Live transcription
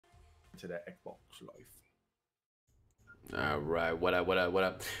to that Xbox life. All right, what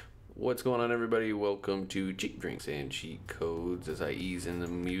up? What's going on, everybody? Welcome to Cheap Drinks and Cheat Codes as I ease in the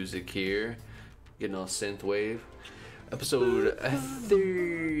music here. Getting all synthwave. Episode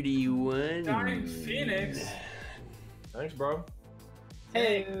 31. Darn Phoenix. Thanks, bro.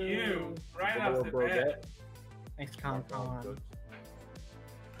 Hey, you. Right off the bat. Thanks, Con.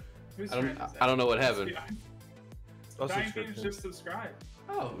 I don't know what happened. Dying Phoenix just subscribed.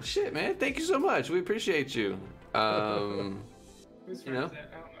 Oh shit, man! Thank you so much. We appreciate you. Whose You know? friend is that?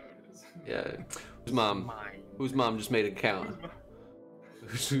 I don't know who it is. Yeah. Whose mom just made an account?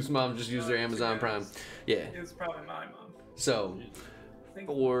 Whose mom just used their Amazon Prime? Yeah. It's probably my mom. So,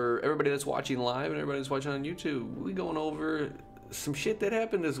 for everybody that's watching live and everybody that's watching on YouTube, we going over some shit that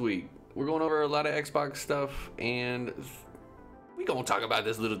happened this week. We're going over a lot of Xbox stuff, and we gonna talk about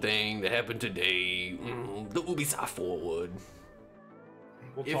this little thing that happened today, the Ubisoft Forward.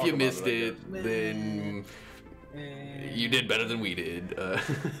 If you missed it, then you did better than we did.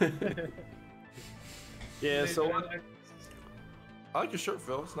 Yeah, so I like your shirt,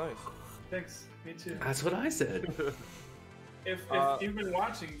 Phil. It's nice. Thanks, me too. That's what I said. If you've been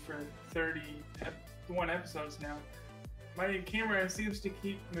watching for 31 episodes now, my camera seems to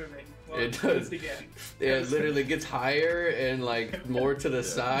keep moving. Well, It does. Again. Yeah, it literally gets higher and like more to the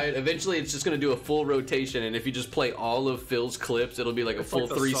side. Eventually, it's just gonna do a full rotation, and if you just play all of Phil's clips, it'll be like a full like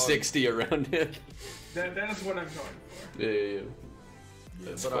the 360 around him. That's what I'm going for. Yeah.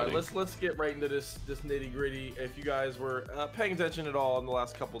 That's But funny. let's get right into this nitty gritty. If you guys were paying attention at all in the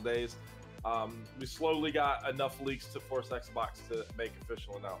last couple days, we slowly got enough leaks to force Xbox to make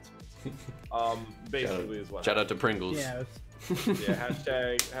official announcements. Basically, is what. Shout out to Pringles. Yeah, Yeah,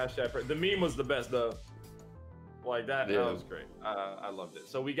 hashtag. The meme was the best though. Like that, Yeah. that was great. I loved it.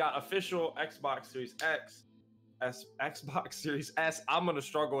 So we got official Xbox Series X, Xbox Series S. I'm gonna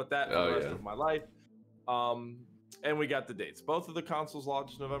struggle with that for the rest of my life. And we got the dates. Both of the consoles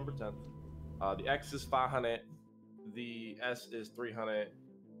launched November 10th. The X is 500. The S is 300.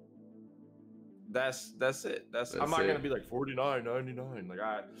 That's it. I'm not gonna be like $49.99. Like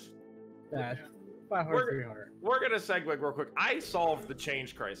yeah, 500, 300. we're gonna segue real quick. I solved the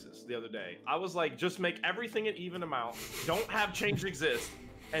change crisis the other day. I was like, just make everything an even amount. Don't have change exist,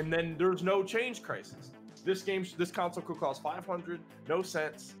 and then there's no change crisis. This console could cost 500, no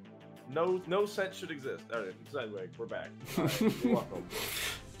cents. No cents should exist. All right, segue. We're back. All right, you're welcome.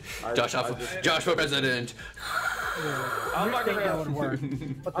 Josh for president. I'm not think gonna that would work.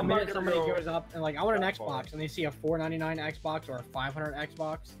 But the I'm not minute gonna somebody go goes up and like, I want an that Xbox, far. and they see a $499 Xbox or a $500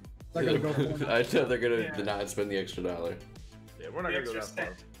 Xbox, they're gonna go for it. I know they're gonna Yeah. not spend the extra $1. Yeah, we're not The gonna go extra that far.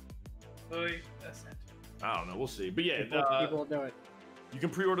 cent. Louis, a cent. I don't know. We'll see. But yeah, People will do it. you can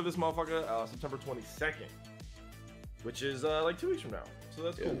pre-order this motherfucker September 22nd, which is like 2 weeks from now. So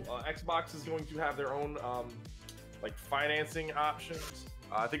that's cool. Xbox is going to have their own like financing options.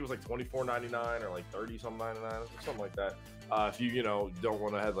 I think it was like $24.99 or like $30-something.99 or something like that. If you don't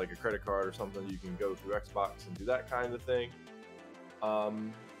want to have like a credit card or something, you can go through Xbox and do that kind of thing,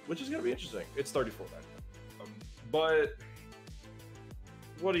 which is gonna be interesting. It's $34.99. But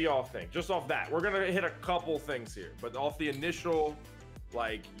what do y'all think? Just off that, we're gonna hit a couple things here, but off the initial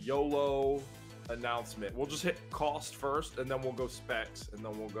like YOLO announcement, we'll just hit cost first, and then we'll go specs, and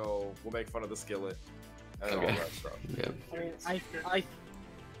then we'll make fun of the skillet and all that stuff. Yeah. I mean,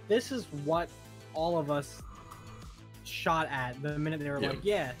 this is what all of us shot at the minute they were like,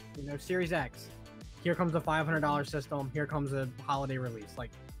 yeah, Series X. Here comes a $500 system. Here comes a holiday release.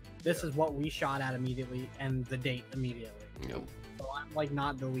 Like, this is what we shot at immediately, and the date immediately. Yep. So I'm like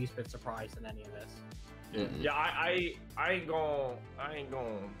not the least bit surprised in any of this. Yeah, I ain't going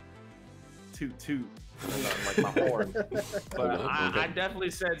toot like my horn, but I definitely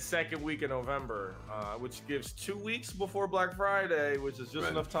said second week of November, which gives 2 weeks before Black Friday, which is just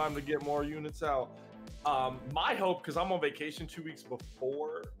enough time to get more units out. My hope, because I'm on vacation 2 weeks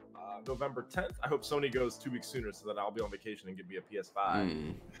before November 10th, I hope Sony goes 2 weeks sooner so that I'll be on vacation and give me a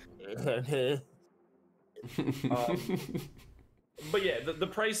PS5. But yeah, the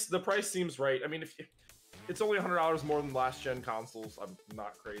price seems right. I mean, if it's only $100 more than last gen consoles, I'm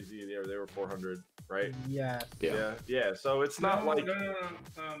not crazy. They were 400, right? Yes. Yeah. So it's not like The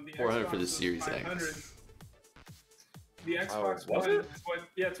 400 for Xbox the was Series 500. X. The Xbox was One, it?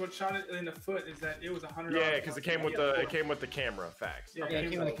 It's what shot it in the foot is that it was $100. yeah, because it came with the camera. Facts. Yeah, Yeah, it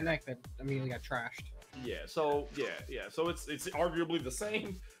came with a Connect that immediately got trashed. Yeah. So So it's arguably the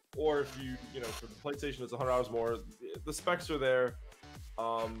same. Or if for the PlayStation, it's $100 more. The specs are there.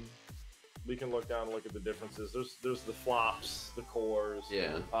 We can look down and look at the differences. There's the flops, the cores.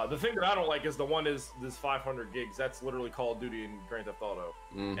 Yeah. The thing that I don't like is the one is this 500 gigs. That's literally Call of Duty and Grand Theft Auto,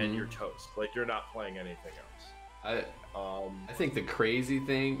 and you're toast. Like you're not playing anything else. I think the crazy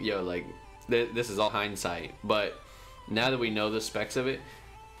thing, like this is all hindsight, but now that we know the specs of it,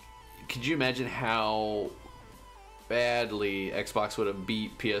 could you imagine how badly Xbox would have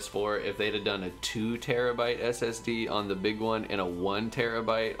beat PS4 if they'd have done a 2 terabyte SSD on the big one and a 1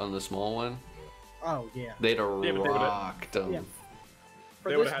 terabyte on the small one? Oh yeah. They'd have rocked them. Yeah.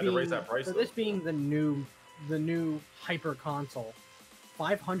 They would have had to raise that price. For this being the new hyper console,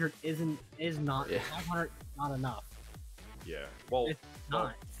 500 is not 500 not enough. Yeah. Well, it's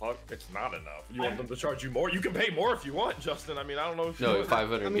not. Fuck, it's not enough. You want them to charge you more? You can pay more if you want, Justin. I mean, I don't know if you No,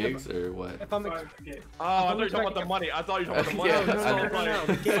 500 gigs or what? If I'm I thought you were talking about the money. I thought you were talking about the money.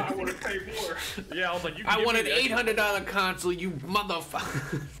 No. I would have paid more. Yeah, I was like, you can I give want me an the $800 console, you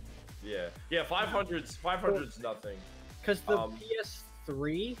motherfucker. Yeah, 500's nothing. Because the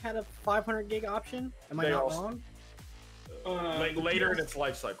PS3 had a 500 gig option. Am I not wrong? Later in its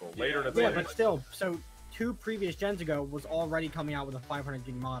life cycle. Later in its Yeah, life but cycle. still, so 2 previous gens ago was already coming out with a 500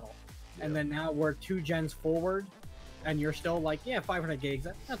 gig model, and then now we're 2 gens forward, and you're still like, yeah, 500 gigs.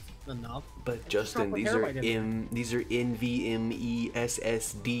 That's enough. But Justin, these are NVMe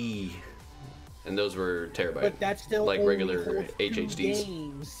SSD, and those were terabyte. But that's still like only regular holds 2 HHDs.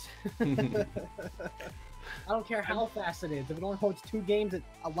 games. I don't care how fast it is. If it only holds 2 games at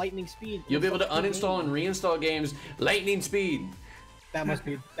a lightning speed, You'll be able to it's 2 uninstall and games. reinstall games lightning speed. That's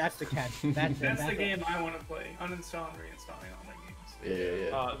the catch. That's the game I want to play. Uninstall and reinstalling all my games.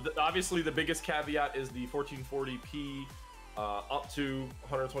 Yeah. Obviously, the biggest caveat is the 1440p up to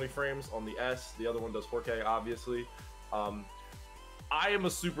 120 frames on the S. The other one does 4K, obviously. I am a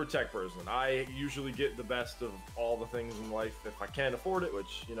super tech person. I usually get the best of all the things in life if I can afford it,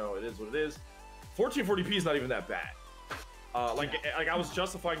 which, it is what it is. 1440p is not even that bad. Like I was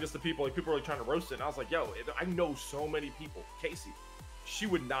justifying this to people. Like people were like trying to roast it, and I was like, "Yo, I know so many people. Casey, she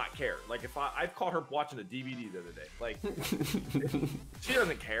would not care. Like if I've caught her watching a DVD the other day. Like she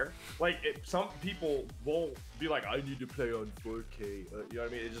doesn't care. Like some people will be like, I need to play on 4K. You know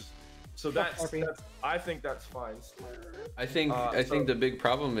what I mean? It just that's I think that's fine. I think the big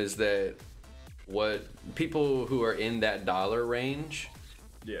problem is that what people who are in that dollar range.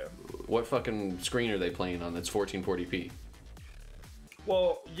 Yeah. What fucking screen are they playing on that's 1440p?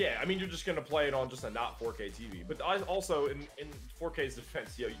 Well, yeah, I mean, you're just gonna play it on just a not 4K TV. But I also, in 4K's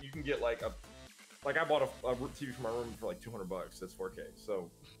defense, you can get like I bought a TV for my room for like $200. That's 4K. So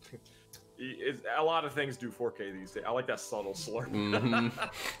a lot of things do 4K these days. I like that subtle slurp.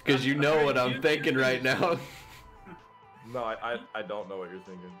 Because you know what I'm thinking right now. No, I don't know what you're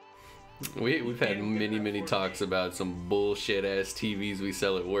thinking. We've had many talks about some bullshit ass TVs we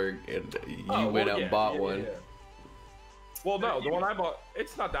sell at work, and you went out and bought one. Yeah. Well, no, the one I bought,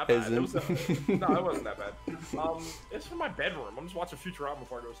 it's not that bad. No, it wasn't that bad. It's for my bedroom. I'm just watching Futurama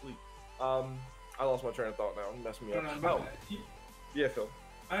before I go to sleep. I lost my train of thought now. It's messing me up. Yeah, Phil.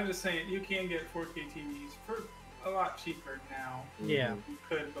 I'm just saying, you can get 4K TVs for a lot cheaper now Yeah. than you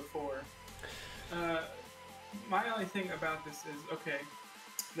could before. My only thing about this is, okay,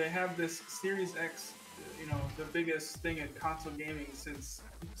 they have this Series X, the biggest thing in console gaming since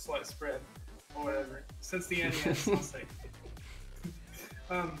sliced bread, or whatever, since the NES, I'll say.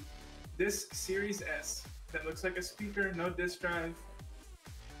 This Series S that looks like a speaker, no disk drive.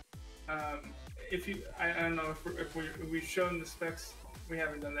 I don't know if we've shown the specs. We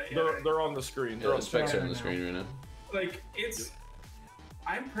haven't done that yet. They're on the screen. Yeah, the specs are on the screen right now. Like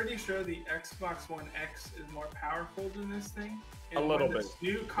I'm pretty sure the Xbox One X is more powerful than this thing. And a little when bit. This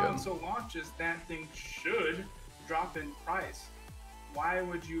new console launches, that thing should drop in price. Why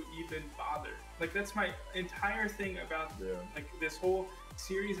would you even bother? Like that's my entire thing about like this whole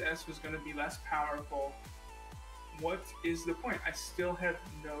Series S was going to be less powerful. What is the point? I still have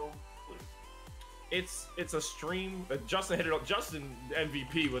no clue. It's a stream. Justin hit it up. Justin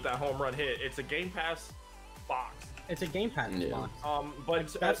MVP with that home run hit. It's a Game Pass box. It's a Game Pass box.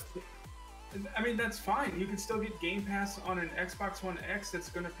 But that's fine. You can still get Game Pass on an Xbox One X that's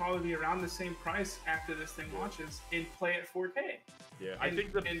going to probably be around the same price after this thing launches and play at 4K. Yeah, I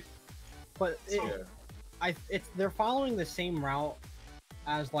think they're following the same route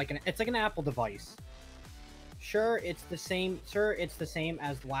as it's like an Apple device. Sure, it's the same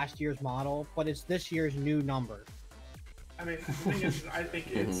as last year's model, but it's this year's new number. I mean, the thing is, I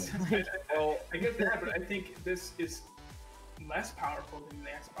think it's. I get that, but I think this is less powerful than the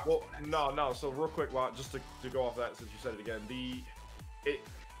Xbox One X. No. So real quick, just to go off that, since you said it again,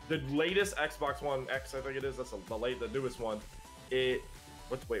 the latest Xbox One X, I think it is. That's the newest one.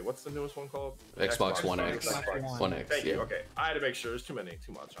 What's the newest one called? Xbox One X. Xbox One X. Thank yeah. you. Okay, I had to make sure. There's too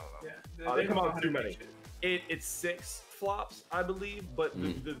too much. I don't know. Yeah, They come know out how too to make many. shit. It's 6 flops, I believe, but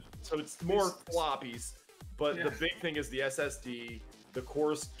so it's more floppies. But the big thing is the SSD. The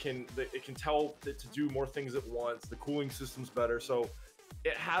cores it can tell it to do more things at once. The cooling system's better, so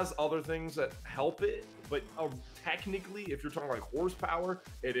it has other things that help it. But technically, if you're talking like horsepower,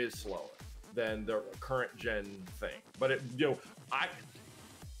 it is slower than the current gen thing. But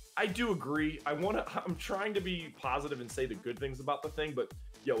I do agree. I'm trying to be positive and say the good things about the thing, but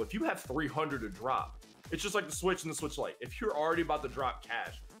if you have 300 to drop, it's just like the Switch and the Switch Lite. If you're already about to drop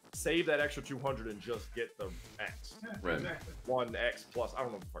cash, save that extra 200 and just get the X. Yeah, right. Exactly. One X plus. I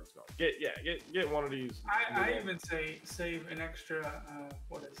don't know what the fuck it's called. Get one of these. I even say save an extra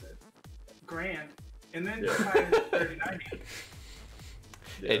what is it, $1,000, and then buy it at 3090.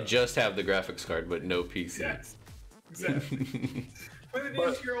 And just have the graphics card, but no PC. Yes, exactly. Put it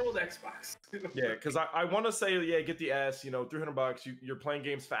into your old Xbox. Yeah, because I want to say, get the S, $300, you're playing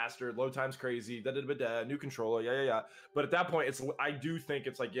games faster, load time's crazy, new controller, yeah. But at that point, I do think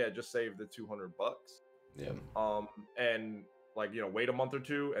it's like, just save the $200. Yeah. And wait a month or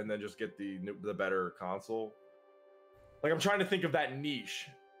two, and then just get the better console. Like, I'm trying to think of that niche.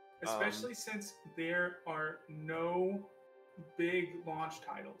 Especially since there are no big launch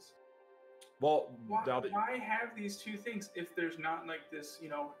titles. Well, why have these two things if there's not like this,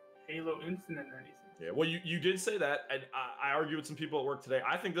 Halo Infinite or anything? Yeah, well, you did say that, and I argued with some people at work today.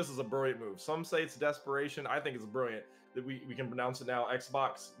 I think this is a brilliant move. Some say it's desperation. I think it's brilliant that we can pronounce it now.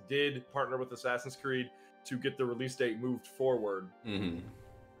 Xbox did partner with Assassin's Creed to get the release date moved forward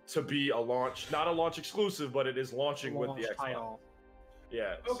to be a launch, not a launch exclusive, but it is launching with the Xbox. Title.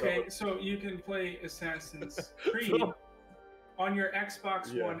 Yeah. Okay, so you can play Assassin's Creed on your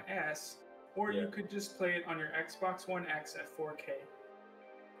Xbox One S. Or you could just play it on your Xbox One X at 4K.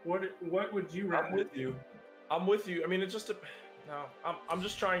 What would you rather? I'm with you. I mean, it's just I'm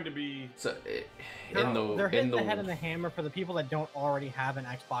just trying to be. So, they're hitting the head of the hammer for the people that don't already have an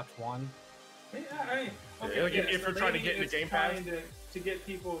Xbox One. Yeah, if you're trying to get into Game Pass, to get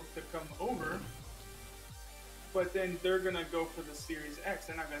people to come over. But then they're gonna go for the Series X.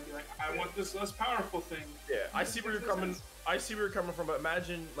 They're not gonna be like, I want this less powerful thing. Yeah, I see where you're coming. I see where you're coming from. But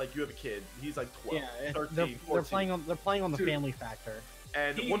imagine like you have a kid. He's like 12, 13, 14. They're playing on the family factor.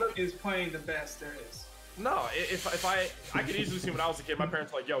 And he is playing the best there is. No, if I could easily see when I was a kid, my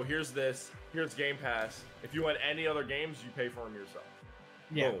parents were like, yo, here's Game Pass. If you want any other games, you pay for them yourself.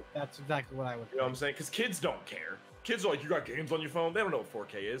 Yeah, that's exactly what I would. You know what I'm saying? Because kids don't care. Kids are like, you got games on your phone. They don't know what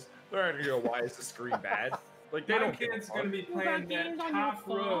 4K is. They're not gonna go, why is the screen bad? Like they don't. Kid's gonna be playing that top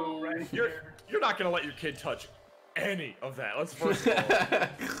row right here. You're not gonna let your kid touch any of that. Let's first of all.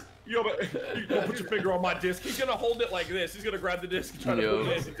 You don't put your finger on my disc. He's gonna hold it like this. He's gonna grab the disc and try to put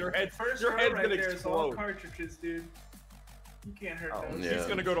it in. Your head's right gonna there is all explode. cartridges, dude. You can't hurt those. He's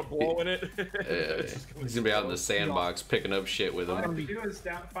gonna go to blowing it. He's gonna be out in the sandbox picking up shit with him. All I have to do is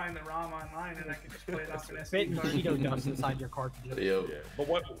find the ROM online, and I can just play it off an SD card. Cheeto dust inside your cartridges. Yep. Yeah. But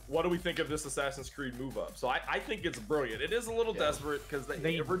what do we think of this Assassin's Creed move up? So I think it's brilliant. It is a little desperate because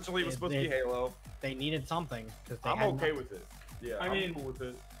originally it was supposed to be Halo. They needed something. I'm okay with it. Yeah, I mean, cool with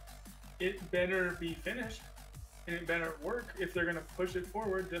it. It better be finished, and it better work if they're gonna push it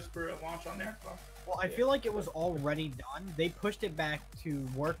forward just for a launch on the Xbox. Well, I feel like it was already done. They pushed it back to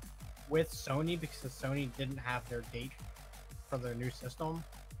work with Sony because Sony didn't have their date for their new system.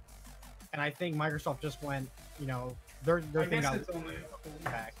 And I think Microsoft just went, their thing got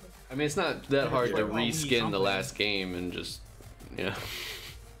back. I mean, it's not that hard to reskin the last game and just,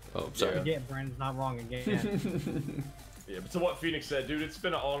 Oh, sorry. Again, Brandon's not wrong again. Yeah, but to what Phoenix said, dude, it's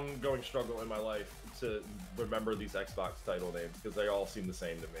been an ongoing struggle in my life to remember these Xbox title names because they all seem the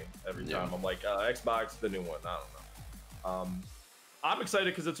same to me every time. I'm like, Xbox, the new one. I don't know. I'm excited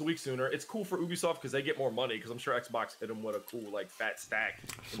because it's a week sooner. It's cool for Ubisoft because they get more money because I'm sure Xbox hit them with a cool fat stack.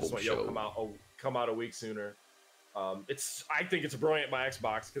 And just went, come out a week sooner. I think it's brilliant by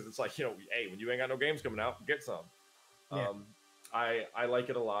Xbox because it's like, hey, when you ain't got no games coming out, get some. I like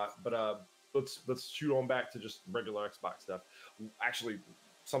it a lot, but let's shoot on back to just regular Xbox stuff. Actually,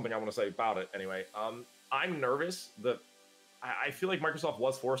 something I want to say about it anyway. I'm nervous that I feel like Microsoft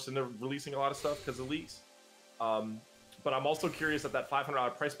was forced into releasing a lot of stuff because of leaks. But I'm also curious at that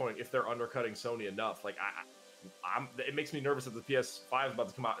 $500 price point if they're undercutting Sony enough. Like it makes me nervous that the PS5 is about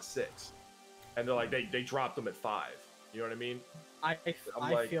to come out at $6, and they're like they dropped them at $5. You know what I mean? I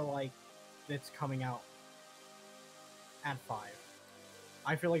feel like it's coming out at $5.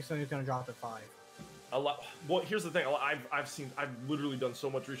 I feel like Sony's gonna drop at $5. a lot. Well, here's the thing. I've literally done so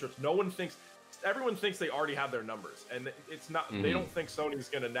much research. Everyone thinks they already have their numbers, and it's not. They don't think Sony's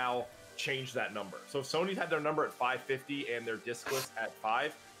gonna now change that number. So if Sony had their number at 550 and their discless at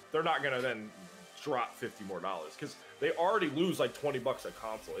 5, they're not gonna then drop $50 more because they already lose like $20 a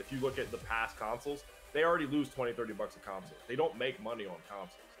console. If you look at the past consoles, they already lose $20, $30 a console. They don't make money on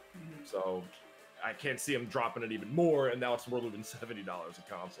consoles, so I can't see them dropping it even more. And now we're losing $70 a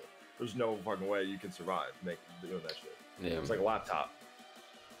console. There's no fucking way you can survive doing that shit. Yeah, it's like a laptop.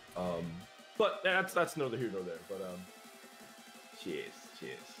 But that's neither here nor there. But cheers.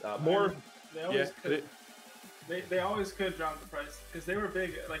 More. They always could drop the price because they were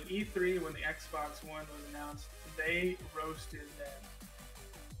big. Like E3 when the Xbox One was announced, they roasted them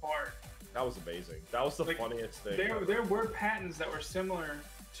hard. That was amazing. That was the funniest thing. There were patents that were similar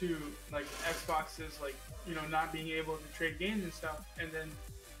to like Xbox's, like, you know, not being able to trade games and stuff. And then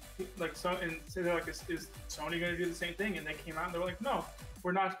like so they're like, is Sony going to do the same thing? And they came out and they were like, no,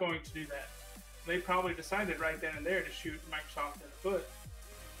 we're not going to do that. They probably decided right then and there to shoot Microsoft in the foot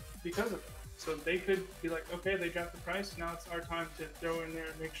because of it. So they could be like, okay, they dropped the price. Now it's our time to throw in there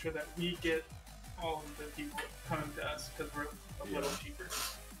and make sure that we get all of the people coming to us because we're a little cheaper.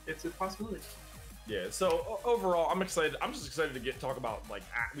 It's a possibility. Yeah. So overall, I'm excited. I'm just excited to talk about, like,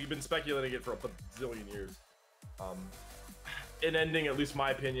 we've been speculating it for a bazillion years. In ending, at least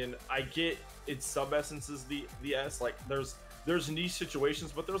my opinion, I get its sub essences the S. Like there's niche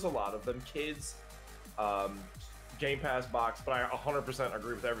situations, but there's a lot of them. Kids, Game Pass box. But I 100%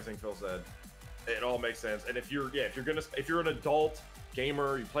 agree with everything Phil said. It all makes sense. And if you're an adult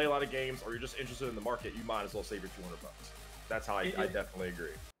gamer, you play a lot of games, or you're just interested in the market, you might as well save your $200. That's how I definitely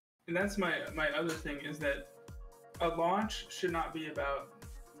agree. And that's my other thing is that a launch should not be about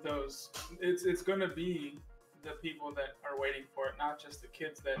those. It's going to be the people that are waiting for it, not just the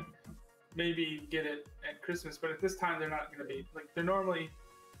kids that maybe get it at Christmas. But at this time, they're not going to be like they're normally.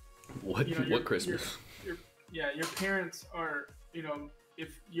 What Christmas? Your parents are, you know,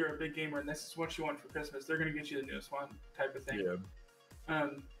 if you're a big gamer and this is what you want for Christmas, they're going to get you the newest one type of thing. Yeah.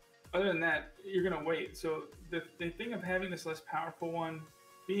 Other than that, you're going to wait. So the thing of having this less powerful one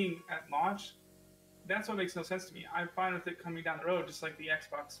being at launch, that's what makes no sense to me. I'm fine with it coming down the road, just like the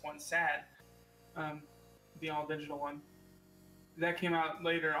Xbox One SAD, the all digital one. That came out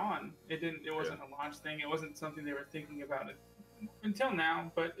later on. It wasn't a launch thing. It wasn't something they were thinking about it until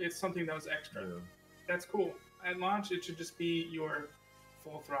now, but it's something that was extra. Yeah. That's cool. At launch, it should just be your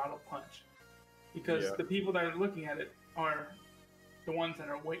full throttle punch, because the people that are looking at it are the ones that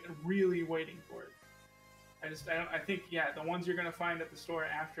are really waiting for it. I think the ones you're gonna find at the store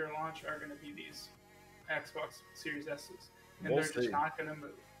after launch are gonna be these Xbox Series S's, and they're just not gonna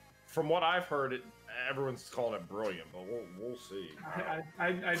move. From what I've heard, everyone's calling it brilliant, but we'll see.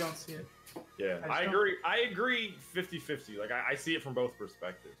 I don't see it. Yeah, I agree. I agree 50-50. Like I see it from both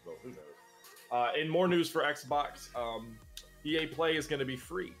perspectives, but who knows? In more news for Xbox, EA Play is going to be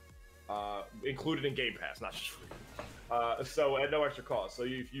free, included in Game Pass, not just free. So at no extra cost. So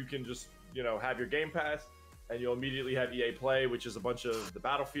you can just have your Game Pass, and you'll immediately have EA Play, which is a bunch of the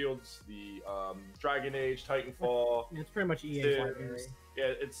Battlefields, the Dragon Age, Titanfall. It's pretty much EA's library.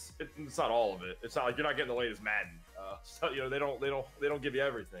 Yeah, it's not all of it. It's not like you're not getting the latest Madden. So they don't give you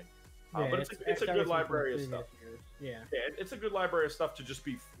everything. But it's a good library of stuff. Yeah, it's a good library of stuff to just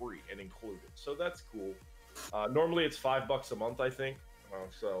be free and included. So that's cool. Normally it's $5 a month, I think.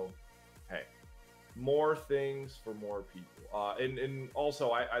 So hey, more things for more people. And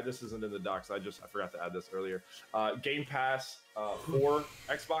also, this isn't in the docs. I forgot to add this earlier. Game Pass for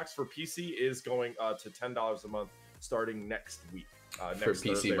Xbox for PC is going to $10 a month starting next week. Next for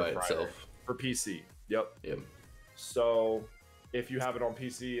PC by itself. For PC, yep. So if you have it on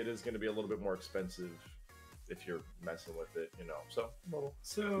PC, it is going to be a little bit more expensive if you're messing with it, So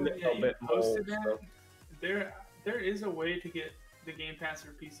you posted that. There is a way to get the Game Pass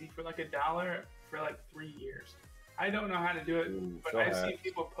for PC for like $1 for like 3 years. I don't know how to do it, but I've seen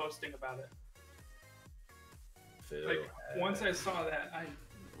people posting about it. Once I saw that,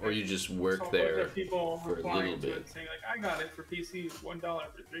 or you just work there people for a little bit, saying like, "I got it for PC, $1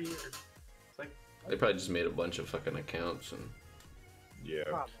 for 3 years." It's like they probably just made a bunch of fucking accounts and. Yeah,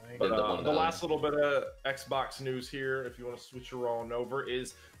 but the last little bit of Xbox news here, if you want to switch on over,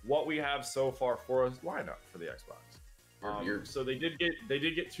 is what we have so far for us lineup for the Xbox. So they did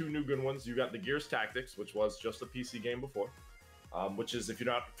get 2 new good ones. You got the Gears Tactics, which was just a PC game before, which is, if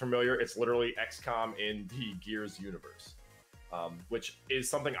you're not familiar, it's literally XCOM in the Gears universe, which is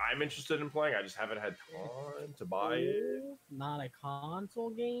something I'm interested in playing. I just haven't had time to buy it. Not a console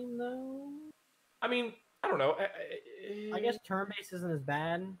game though. I mean, I don't know. I guess turn-based isn't as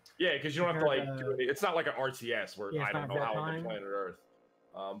bad. Yeah, because you don't have to compared like do any. It's not like an RTS where Yeah, I it's don't not know real how on time. the planet Earth.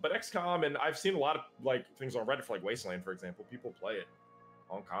 But XCOM, and I've seen a lot of like things on Reddit for like Wasteland, for example. People play it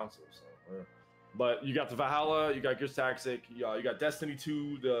on consoles. So, yeah. But you got the Valhalla, you got Gears Tactic, you got Destiny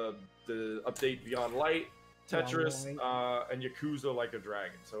 2, the update Beyond Light, Tetris, and Yakuza Like a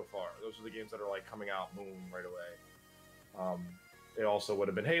Dragon. So far, those are the games that are like coming out boom right away. It also would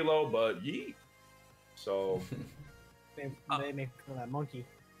have been Halo, but yeet. So They make fun of that monkey.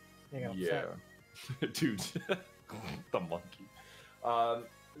 They got yeah, upset. dude, the monkey.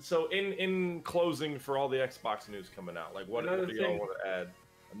 So in closing for all the Xbox news coming out, like what do y'all want to add?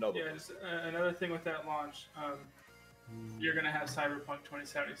 Another thing with that launch, you're gonna have Cyberpunk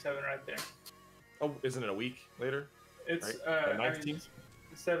 2077 right there. Oh, isn't it a week later? It's right? The 19th?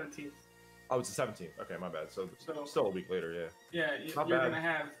 The 17th. Oh, it's the 17th. Okay, my bad. So still a week later, yeah. Yeah,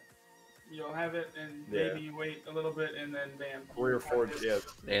 you'll have it, and maybe you wait a little bit, and then bam. 3 or 4, yeah.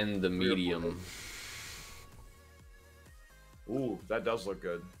 And the medium. Ooh, that does look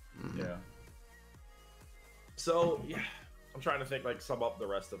good. Yeah. So yeah, I'm trying to think, like, sum up the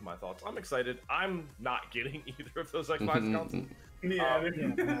rest of my thoughts. I'm excited. I'm not getting either of those Xbox consoles. No,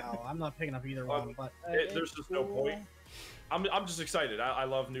 I'm not picking up either one. But there's just no point. I'm just excited. I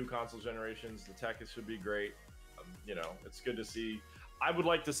love new console generations. The tech should be great. You know, it's good to see. I would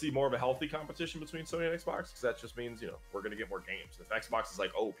like to see more of a healthy competition between Sony and Xbox, because that just means, you know, we're going to get more games. If Xbox is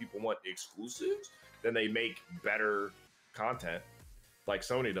like, oh, people want exclusives, then they make better content like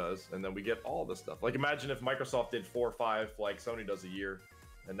Sony does, and then we get all this stuff. Like, imagine if Microsoft did 4 or 5 like Sony does a year,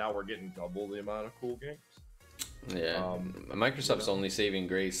 and now we're getting double the amount of cool games. Yeah, Microsoft's only saving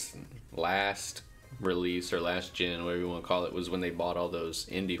grace last release or last gen, whatever you want to call it, was when they bought all those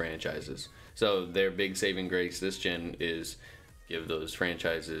indie franchises. So their big saving grace this gen is give those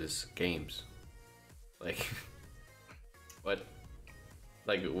franchises games. Like, what?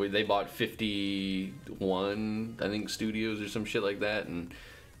 Like, they bought 51, I think, studios or some shit like that, and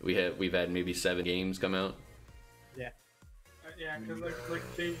we've had maybe 7 games come out. Yeah. Yeah, because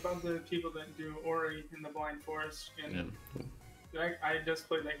like they bought the people that do Ori in the Blind Forest, and I just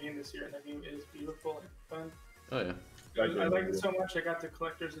played that game this year, and that game is beautiful and fun. Oh yeah. I liked it so much I got the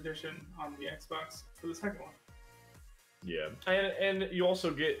collector's edition on the Xbox for the second one. Yeah, and you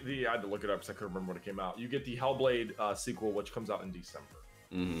also get the, I had to look it up because I couldn't remember when it came out. You get the Hellblade sequel, which comes out in December.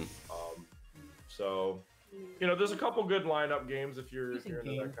 Mm-hmm. So, you know, there's a couple good lineup games if you're into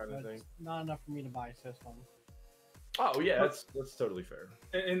that kind of thing. Not enough for me to buy a system. Oh yeah, that's totally fair.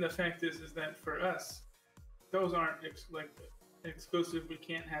 And the fact is that for us, those aren't exclusive. We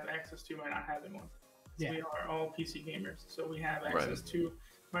can't have access to by not having one. Yeah. We are all PC gamers, so we have access to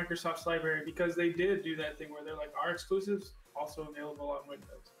Microsoft's library, because they did do that thing where they're like, our exclusives also available on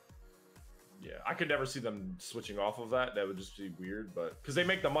Windows. Yeah, I could never see them switching off of that. That would just be weird, but because they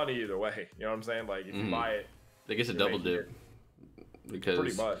make the money either way, you know what I'm saying? Like, if you buy it, they get a double dip, because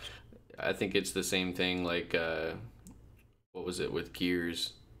pretty much. I think it's the same thing. Like, what was it with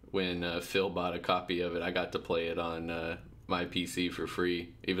Gears? When Phil bought a copy of it, I got to play it on my PC for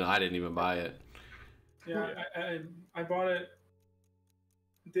free, even though I didn't even buy it. Yeah, I bought it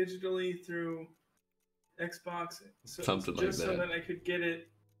digitally through Xbox, something like that, so that I could get it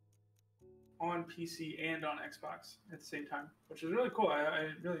on PC and on Xbox at the same time, which is really cool. I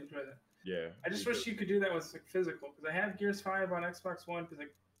really enjoy that. Yeah. I just wish you could do that with like physical, because I have Gears 5 on Xbox One because I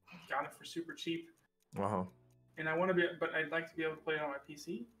got it for super cheap. And I want to but I'd like to be able to play it on my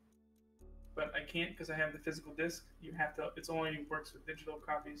PC, but I can't because I have the physical disc. You have to. It's only works with digital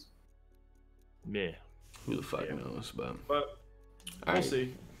copies. Yeah. Who the fuck knows? But we'll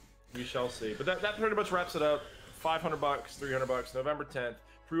see. We shall see. But that pretty much wraps it up. $500, $300, November 10th.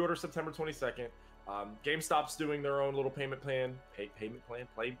 Pre-order September 22nd. GameStop's doing their own little payment plan. Payment plan.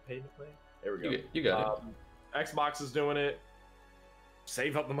 There we go. You got it. Xbox is doing it.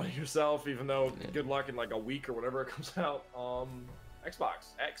 Save up the money yourself, even though good luck in like a week or whatever it comes out.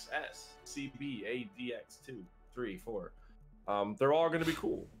 Xbox XS, CB, ADX 2, 3, 4. They're all going to be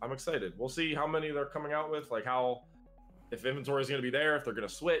cool. I'm excited. We'll see how many they're coming out with. Like if inventory is going to be there, if they're going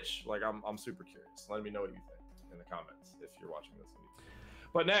to switch. Like I'm super curious. Let me know what you think in the comments if you're watching this.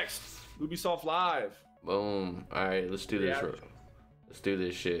 But next, Ubisoft Live. Boom. All right, let's do this. Let's do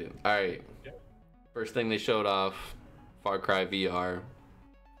this shit. All right. First thing they showed off, Far Cry VR.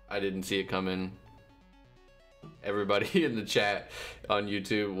 I didn't see it coming. Everybody in the chat on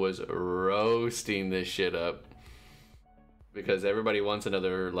YouTube was roasting this shit up, because everybody wants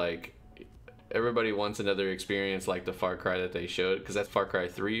another experience like the Far Cry that they showed, because that's Far Cry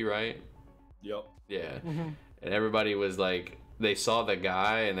 3, right? Yep. Yeah. And everybody was like, they saw the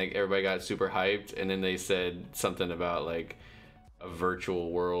guy and like everybody got super hyped, and then they said something about like a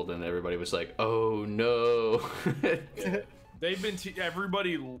virtual world, and everybody was like, "Oh no!" They've been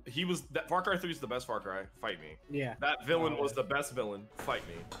everybody. He was that Far Cry 3 is the best Far Cry. Fight me. Yeah. That villain was the best villain. Fight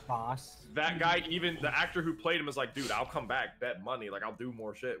me. Boss. That guy, even the actor who played him, is like, dude, I'll come back, bet money, like I'll do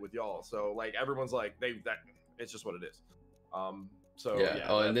more shit with y'all. So like everyone's like, it's just what it is. So yeah.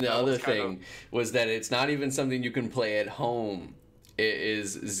 Oh, and then the other thing was that it's not even something you can play at home. It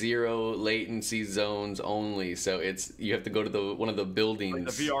is 0 latency zones only. So you have to go to one of the buildings. Like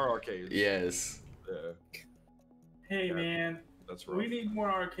the VR arcades. Yes. Yeah. Hey man, that's right. We need more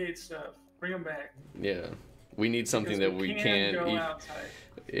arcade stuff. Bring them back. Yeah, we need something that we can't go eat. outside.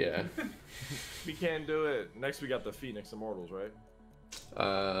 Yeah. We can't do it. Next we got the Phoenix Immortals, right?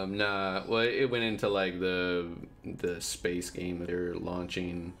 Nah. Well, it went into like the space game they're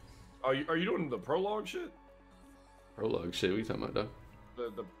launching. Are you doing the prologue shit? Prologue shit? What are you talking about,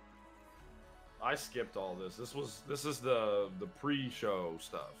 The I skipped all this. This is the pre-show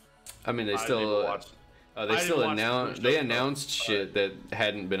stuff. I mean, they still announced shit that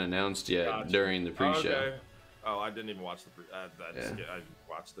hadn't been announced yet during the pre-show. Okay. Oh, I didn't even watch the pre. I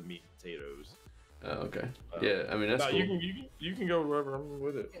watched the meat and potatoes. Oh, okay. Yeah, I mean that's cool. You can go wherever I'm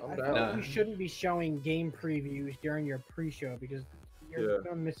with it. I'm down. I think you shouldn't be showing game previews during your pre-show because you're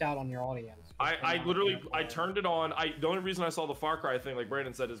gonna miss out on your audience. I literally turned it on. The only reason I saw the Far Cry thing, like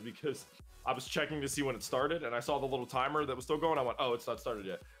Brandon said, is because I was checking to see when it started, and I saw the little timer that was still going. I went, oh, it's not started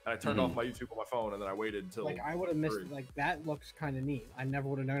yet, and I turned off my YouTube on my phone, and then I waited until. Like I would have missed. Like that looks kind of neat. I never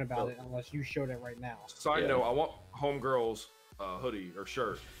would have known about it unless you showed it right now. Side note: I want Homegirl's hoodie or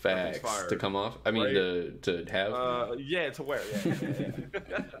shirt. Facts to come off. I mean, right? to have. Yeah, to wear.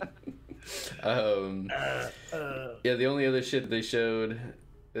 Yeah. Yeah. The only other shit they showed.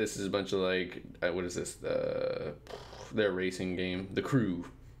 This is a bunch of like, what is this? Their racing game, The Crew.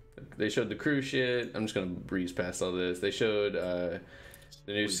 They showed the Crew shit. I'm just gonna breeze past all this. They showed the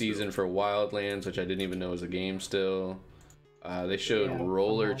new season for Wildlands, which I didn't even know was a game still. They showed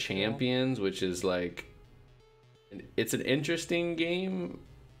Roller Champions, which is like, it's an interesting game.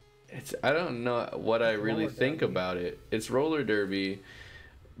 I don't know what I really think about it. It's roller derby,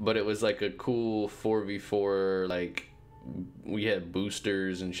 but it was like a cool 4v4. Like we had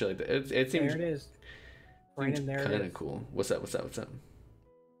boosters and shit like that. It seems. There it is. Brandon, there it is. Kind of cool. What's up? It's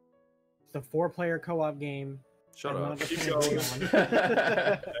a 4-player co-op game. Shut up. Keep going.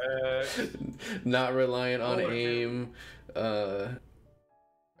 Not reliant on aim. All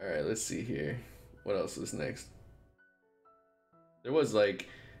right, let's see here. What else is next? There was like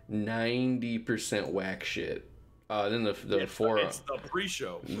 90% whack shit. Then the it's the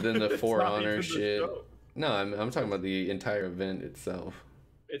pre-show. Then the For Honor shit. No, I'm talking about the entire event itself.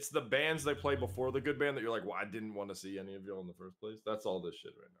 It's the bands they play before the good band that you're like, well, I didn't want to see any of y'all in the first place. That's all this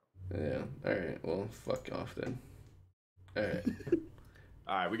shit right now. Yeah. All right. Well, fuck off then. All right.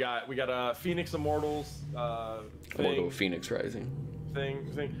 All right. We got Phoenix Immortals. I'm gonna go Phoenix Rising. Thing.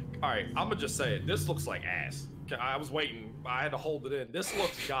 All right. I'm gonna just say it. This looks like ass. I was waiting. I had to hold it in. This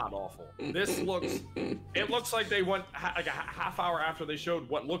looks god awful. It looks like they went like a half hour after they showed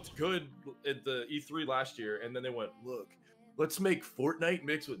what looked good at the E3 last year, and then they went, look, let's make Fortnite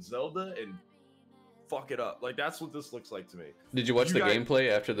mix with Zelda and fuck it up. Like that's what this looks like to me. Did you watch the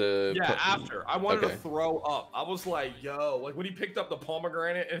gameplay after the? Yeah, after. I wanted to throw up. I was like, yo, like when he picked up the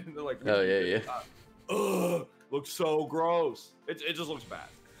pomegranate and they're like, oh yeah. Ugh, looks so gross. It just looks bad.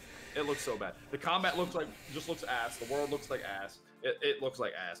 It looks so bad. The combat looks ass. The world looks like ass. It looks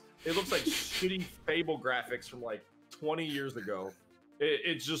like ass. It looks like shitty Fable graphics from like 20 years ago.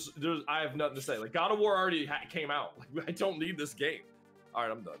 It's just I have nothing to say. Like God of War already came out. Like I don't need this game. All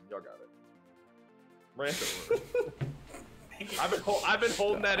right, I'm done. Y'all got it. Rant over. I've been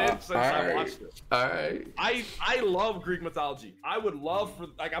holding that in since I watched it. All right. I love Greek mythology. I would love for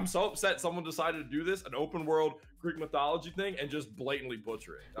I'm so upset someone decided to do this, an open world Greek mythology thing, and just blatantly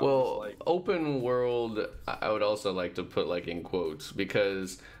butcher it. Well, open world, I would also like to put like in quotes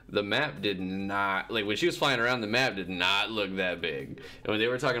because the map did not, like when she was flying around, the map did not look that big. And when they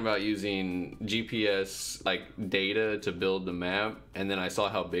were talking about using GPS like data to build the map, and then I saw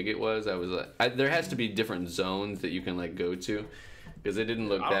how big it was, I was like, there has to be different zones that you can like go to. Because it didn't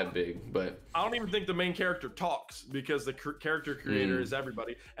look that big, but I don't even think the main character talks because the character creator is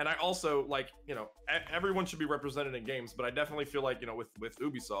everybody. And I also everyone should be represented in games, but I definitely feel like with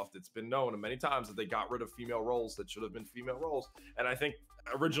Ubisoft, it's been known many times that they got rid of female roles that should have been female roles. And I think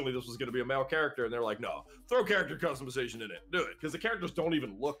originally this was going to be a male character, and they're like, no, throw character customization in it, do it, because the characters don't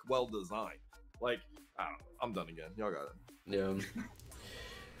even look well designed. Like I don't know, I'm done again. Y'all got it. Yeah.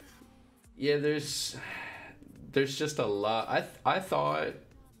 Yeah, there's there's just a lot. I thought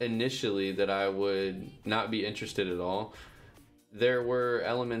initially that I would not be interested at all. There were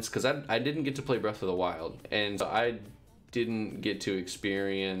elements because I didn't get to play Breath of the Wild, and so I didn't get to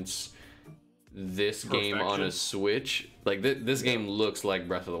experience this game on a Switch. Like this game looks like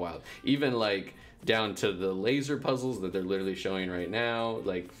Breath of the Wild, even like down to the laser puzzles that they're literally showing right now.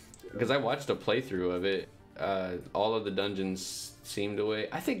 Like, because I watched a playthrough of it, all of the dungeons seemed away.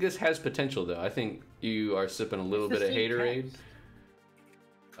 I think this has potential though. I think you are sipping a little bit of haterade.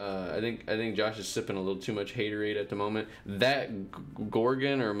 I think Josh is sipping a little too much haterade at the moment. That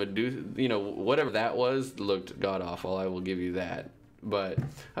Gorgon or Medusa, you know, whatever that was, looked god awful. I will give you that. But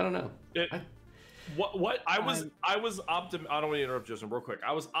I don't know. I was I don't want to interrupt Justin real quick.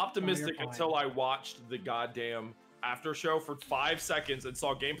 I was optimistic until I watched the goddamn after show for 5 seconds and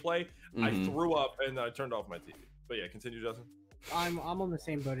saw gameplay. I threw up and I turned off my TV. But yeah, continue, Justin. I'm on the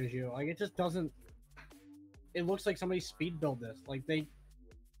same boat as you. Like, it just doesn't. It looks like somebody speed built this. Like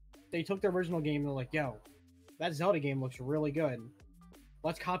they took the original game and they're like, yo, that Zelda game looks really good.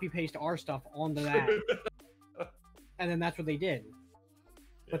 Let's copy paste our stuff onto that. And then that's what they did.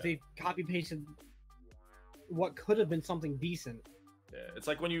 But they copy pasted what could have been something decent. Yeah, it's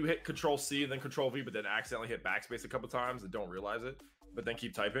like when you hit Control C and then Control V, but then accidentally hit backspace a couple times and don't realize it, but then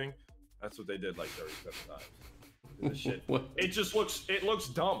keep typing. That's what they did like 37 times. This shit. It looks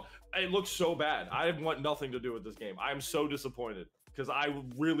dumb. It looks so bad. I want nothing to do with this game. I'm so disappointed because I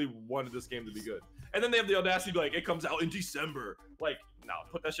really wanted this game to be good. And then they have the audacity to be like, it comes out in December. Like, no,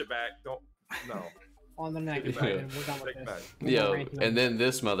 put that shit back. Don't, no. On the next Take it one, back. we're done with Take it this. back. Yo, and then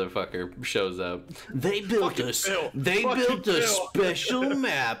this motherfucker shows up. They built Fucking built a Bill. special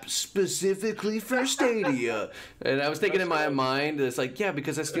map specifically for Stadia. And I was thinking in my mind, it's like, yeah,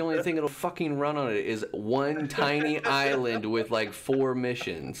 because that's the only thing that'll fucking run on it is one tiny island with like 4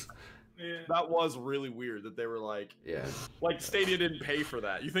 missions. Yeah. That was really weird that they were like, like Stadia didn't pay for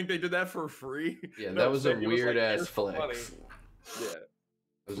that. You think they did that for free? Yeah, No, that was a Stadia was weird like, ass "Here's some money." flex. Yeah.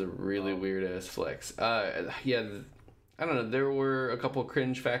 It was a really weird ass flex. Yeah, I don't know. There were a couple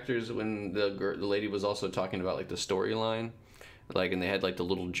cringe factors when the lady was also talking about like the storyline, like, and they had like the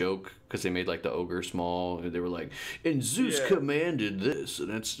little joke because they made like the ogre small. And they were like, "And Zeus commanded this,"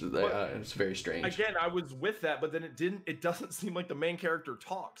 and it's very strange. Again, I was with that, but then it doesn't seem like the main character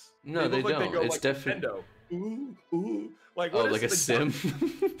talks. No, they look don't. Like they go It's like definitely Nintendo. Ooh, ooh. Like, oh, what like a is sim.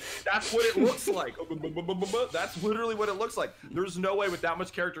 That's what it looks like. That's literally what it looks like. There's no way with that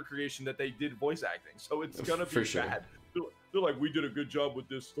much character creation that they did voice acting. So it's gonna be For bad. They're like, we did a good job with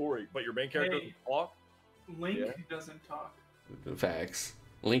this story, but your main character doesn't talk. Link doesn't talk. Facts.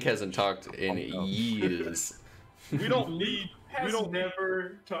 Link hasn't talked in years. We don't need. Has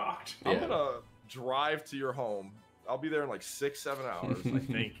never talked. I'm gonna drive to your home. I'll be there in like 6-7 hours. I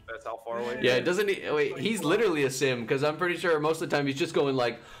think that's how far away. Yeah, doesn't he? Wait, he's literally a sim because I'm pretty sure most of the time he's just going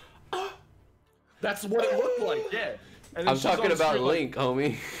like. That's what it looked like. Yeah. And I'm talking about Link,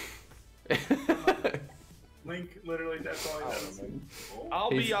 homie. Link, literally, that's all he does. I'll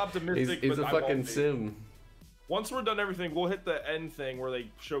be optimistic. He's but a I fucking won't be. sim. Once we're done everything, we'll hit the end thing where they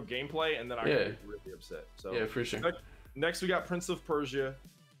show gameplay, and then I get really upset. So yeah, for sure. Next, we got Prince of Persia.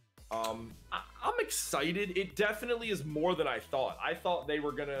 I'm excited. It definitely is more than I thought. I thought they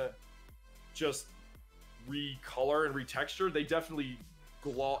were gonna just recolor and retexture. They definitely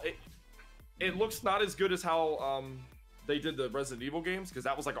gloss. It looks not as good as how they did the Resident Evil games, because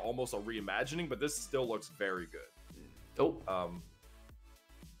that was like almost a reimagining, but this still looks very good. Oh.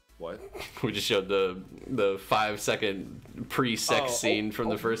 What? We just showed the 5-second pre-sex scene from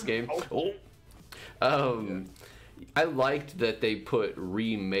the first game. I liked that they put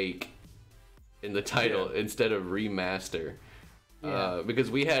remake in the title instead of remaster. Because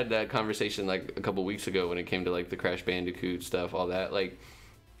we had that conversation like a couple weeks ago when it came to like the Crash Bandicoot stuff, all that. Like,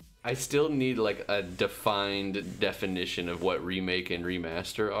 I still need like a defined definition of what remake and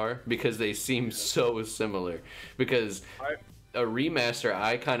remaster are, because they seem so similar. Because a remaster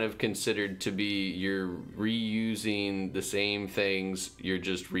I kind of considered to be you're reusing the same things, you're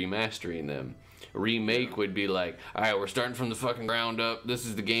just remastering them. Remake would be like, all right, we're starting from the fucking ground up. This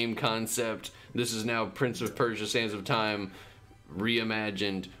is the game concept. This is now Prince of Persia: Sands of Time,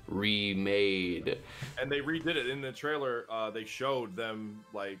 reimagined, remade. And they redid it in the trailer. They showed them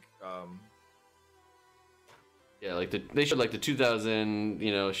like, like they showed like the 2000,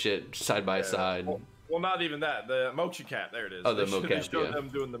 shit side by side. Well, not even that. The motion cap. There it is. Oh, the they mocap. They showed them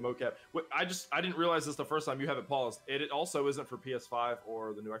doing the mocap. I didn't realize this the first time. You have it paused. It also isn't for PS5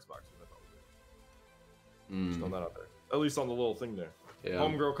 or the new Xbox. Just throwing that out there. At least on the little thing there. Yeah.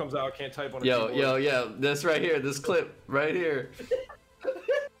 Homegirl comes out, can't type on a keyboard. Yo, this right here, this clip right here.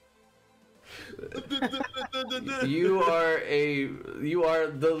 You are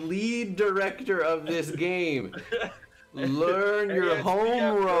the lead director of this game. Learn your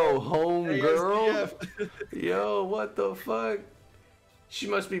home row, home girl. Yo, what the fuck? She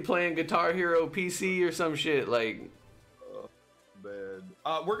must be playing Guitar Hero PC or some shit. Like, man.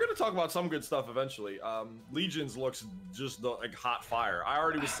 We're gonna talk about some good stuff eventually. Legions looks just like hot fire. I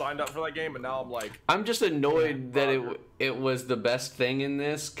already was signed up for that game, and now I'm like, I'm just annoyed that it was the best thing in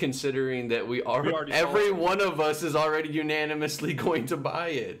this, considering that we already every one of us is already unanimously going to buy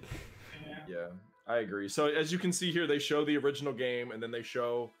it. Yeah, I agree. So as you can see here, they show the original game, and then they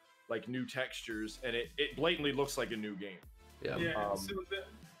show like new textures, and it blatantly looks like a new game. Yeah. So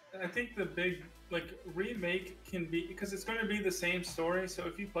I think the big remake can be, because it's going to be the same story. So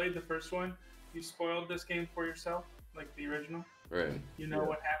if you played the first one, you spoiled this game for yourself, like the original. Right. You know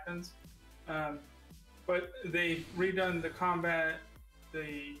what happens. But they redone the combat,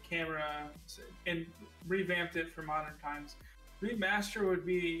 the camera, and revamped it for modern times. Remaster would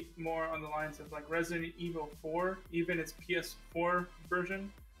be more on the lines of like Resident Evil 4, even its PS4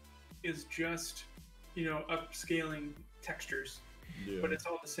 version is just, upscaling textures. Yeah. But it's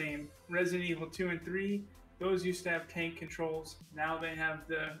all the same. Resident Evil 2 and 3, those used to have tank controls. Now they have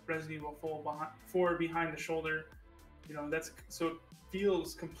the Resident Evil 4 behind the shoulder. So it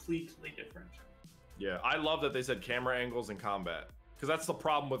feels completely different. Yeah, I love that they said camera angles in combat, because that's the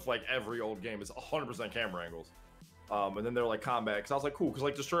problem with like every old game is 100% camera angles. And then they're like combat, because I was like, cool, because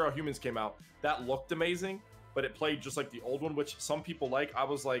like Destroy All Humans came out, that looked amazing, but it played just like the old one, which some people like. I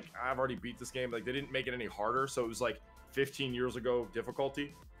was like, I've already beat this game. Like, they didn't make it any harder, so it was like 15 years ago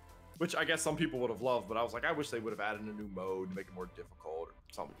difficulty, which I guess some people would have loved, but I was like, I wish they would have added a new mode to make it more difficult or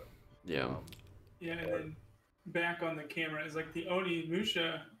something. Yeah. And then back on the camera is like the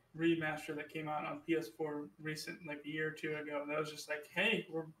Onimusha remaster that came out on PS4 like a year or two ago. That was just like, hey,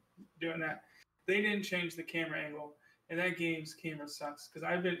 we're doing that. They didn't change the camera angle, and that game's camera sucks, because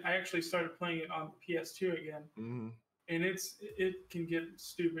I actually started playing it on the PS2 again. Mm-hmm. And it can get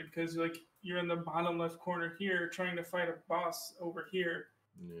stupid, because like you're in the bottom left corner here trying to fight a boss over here,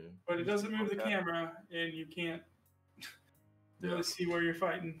 but it doesn't move the camera, and you can't really see where you're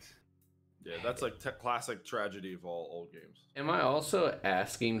fighting. Yeah, that's like classic tragedy of all old games. Am I also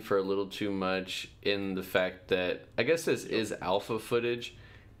asking for a little too much in the fact that, I guess this is alpha footage,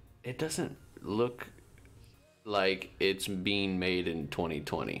 it doesn't look like it's being made in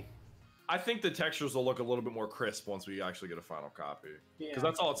 2020? I think the textures will look a little bit more crisp once we actually get a final copy, because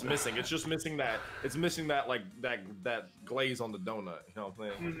that's all it's missing. It's just missing that. It's missing that like that glaze on the donut. You know what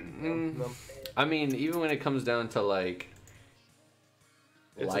I'm saying? I mean, even when it comes down to like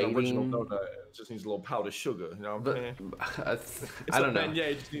lighting, an original donut. It just needs a little powdered sugar. You know what I'm saying? I don't know. Yeah,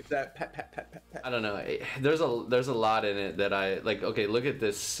 it just needs that pat. I don't know. There's a lot in it that I like. Okay, look at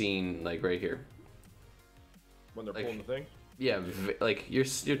this scene like right here. When they're pulling the thing. Yeah, like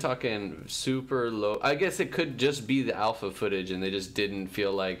you're talking super low. I guess it could just be the alpha footage, and they just didn't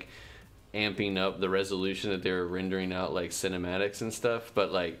feel like amping up the resolution that they were rendering out like cinematics and stuff.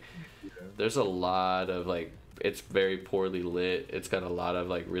 But like, there's a lot of like, it's very poorly lit. It's got a lot of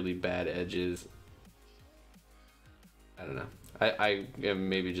like really bad edges. I don't know. I am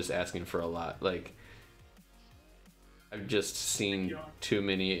maybe just asking for a lot. Like, I've just seen too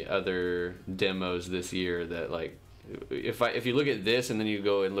many other demos this year that like, if you look at this and then you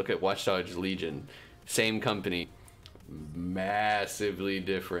go and look at Watch Dogs Legion, same company, massively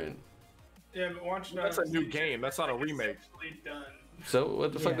different. Yeah, but Watch Dogs, that's a new game. That's not a remake. Done. So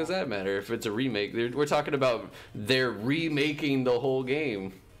what the fuck does that matter if it's a remake? We're talking about they're remaking the whole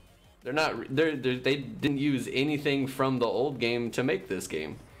game. They're not. They didn't use anything from the old game to make this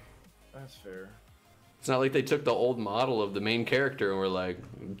game. That's fair. It's not like they took the old model of the main character and were like,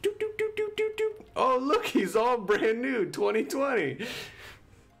 doop, doop, doop, doop, doop, doop. Oh look, he's all brand new, 2020.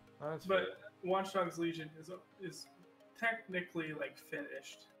 But Watch Dogs Legion is technically like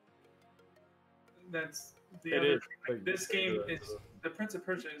finished. That's the other thing. Like, this game is, the Prince of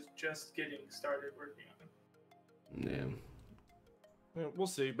Persia is just getting started working on it. Yeah, we'll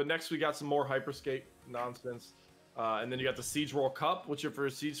see. But next we got some more Hyperscape nonsense, and then you got the Siege World Cup, which if you're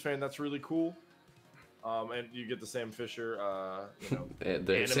a Siege fan, that's really cool. And you get the Sam Fisher,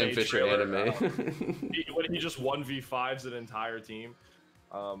 the Sam Fisher trailer, anime. he just 1v5s an entire team.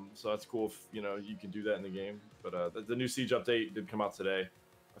 So that's cool if you can do that in the game. But the new Siege update did come out today,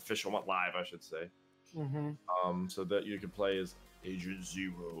 official, not live, I should say. Mm-hmm. So that you can play as Agent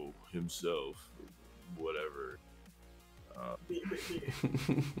Zero himself, whatever. I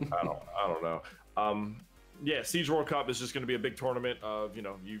don't know. Yeah, Siege World Cup is just going to be a big tournament of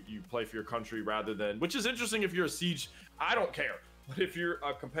you play for your country rather than, which is interesting if you're a Siege. I don't care. But if you're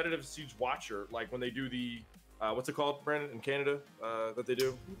a competitive Siege watcher, like when they do the what's it called, Brandon, in Canada, that they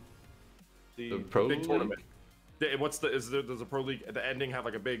do The Pro big League? tournament. Does a Pro League at the ending have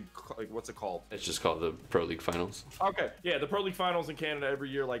like a big, like, what's it called? It's just called the Pro League Finals. Okay, yeah, the Pro League Finals in Canada every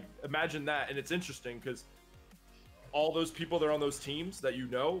year. Like, imagine that, and it's interesting because all those people that are on those teams that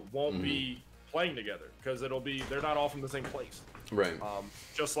won't be playing together because they're not all from the same place. Right.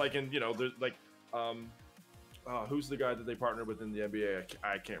 Just like in there's like who's the guy that they partnered with in the NBA?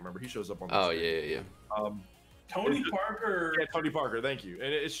 I can't remember. He shows up on. Oh yeah. Tony Parker. Yeah, Tony Parker. Thank you.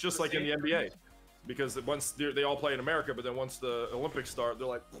 And it's just like in the NBA. Because once they all play in America, but then once the Olympics start, they're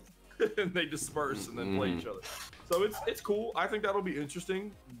like, and they disperse and then play each other. So it's cool. I think that'll be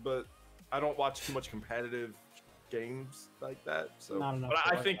interesting, but I don't watch too much competitive games like that. So, but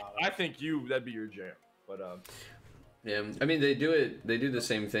I think that'd be your jam. But yeah, I mean they do the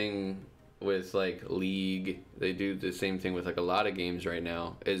same thing with like League. They do the same thing with like a lot of games right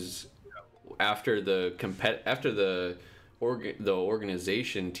now. Is after the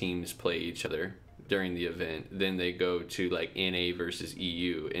organization teams play each other during the event, then they go to like NA versus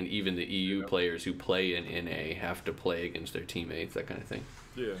EU, and even the EU players who play in NA have to play against their teammates, that kind of thing.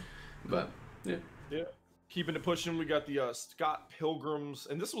 Yeah. But yeah. Keeping it pushing, we got the Scott Pilgrims,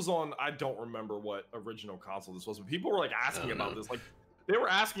 and this was on, I don't remember what original console this was, but people were like asking about this. Like, they were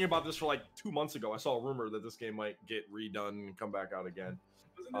asking about this for like 2 months ago. I saw a rumor that this game might get redone and come back out again.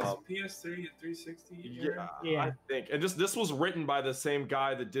 Wasn't this PS3 and 360? Yeah, I think. And this was written by the same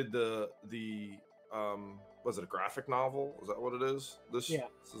guy that did the was it a graphic novel? Is that what it is? This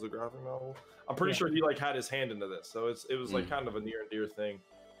is a graphic novel. I'm pretty sure he like had his hand into this, so it was like kind of a near and dear thing.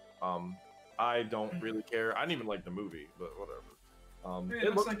 I don't really care. I didn't even like the movie, but whatever.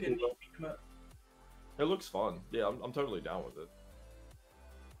 It looks like cool, it looks fun. Yeah, I'm totally down with it.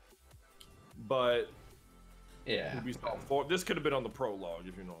 But yeah, this could have been on the prologue,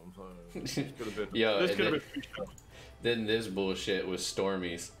 if you know what I'm saying. This could have been. Yo, this could have been. Then this bullshit with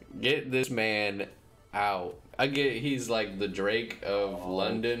Stormies. Get this man out. I get he's like the Drake of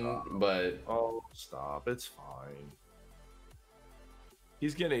London, but stop. It's fine.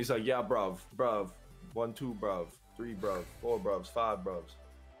 He's like, yeah, bruv, 1, 2, bruv, 3, bruv, 4, bruvs, 5, bruvs.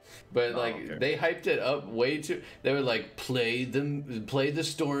 But like they hyped it up way too. They were like play the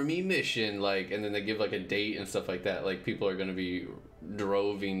Stormy mission, like, and then they give like a date and stuff like that. Like people are gonna be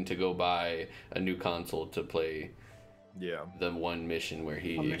droving to go buy a new console to play. Yeah. The one mission where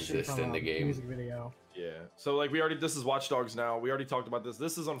he exists in the game. Music video. Yeah. So like this is Watch Dogs now. We already talked about this.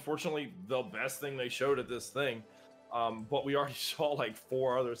 This is unfortunately the best thing they showed at this thing. But we already saw like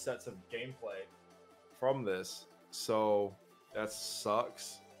 4 other sets of gameplay from this. So that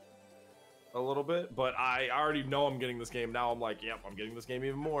sucks a little bit, but I already know I'm getting this game. Now I'm like, yep, I'm getting this game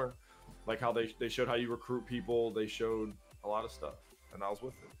even more. Like how they showed how you recruit people. They showed a lot of stuff, and I was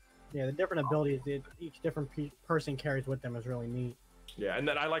with it. Yeah, the different abilities that each different person carries with them is really neat. Yeah, and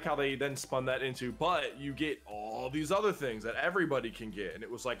then I like how they then spun that into, but you get all these other things that everybody can get, and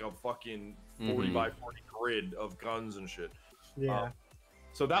it was like a fucking 40 by 40 grid of guns and shit. Yeah.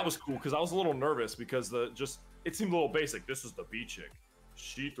 So that was cool because I was a little nervous because it seemed a little basic. This is the bee chick.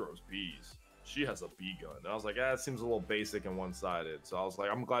 She throws bees. She has a bee gun. And I was like, it seems a little basic and one-sided. So I was like,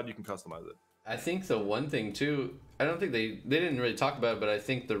 I'm glad you can customize it. I think the one thing too, I don't think they didn't really talk about it, but I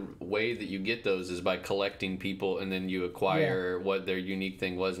think the way that you get those is by collecting people, and then you acquire what their unique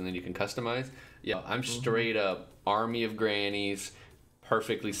thing was, and then you can customize. Yeah, I'm straight up army of grannies,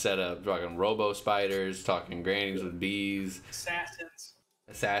 perfectly set up, talking robo spiders, talking grannies with bees,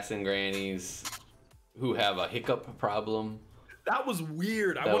 assassin grannies who have a hiccup problem. That was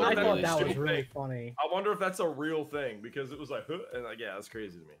weird. I thought that was really funny. I wonder if that's a real thing because it was like, and like, yeah, that's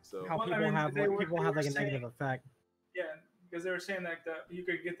crazy to me. So how people have like a negative effect. Yeah, because they were saying that you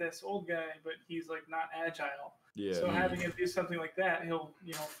could get this old guy, but he's like not agile. Yeah. So having him do something like that, he'll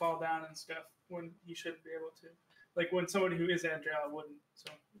fall down and stuff when he shouldn't be able to. Like when somebody who is agile wouldn't.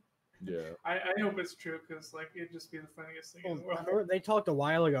 So. Yeah. I hope it's true because like it'd just be the funniest thing in the world. I remember they talked a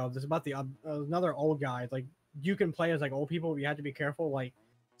while ago. This about the another old guy like. You can play as like old people, but you have to be careful. Like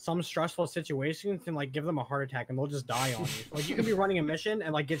some stressful situations can like give them a heart attack and they'll just die on you. Like you can be running a mission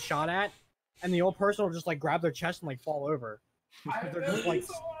and like get shot at, and the old person will just like grab their chest and like fall over. They're just like.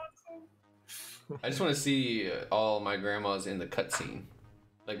 So awesome. I just want to see all my grandmas in the cutscene.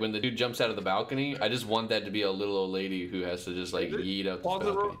 Like when the dude jumps out of the balcony, I just want that to be a little old lady who has to just like yeet up the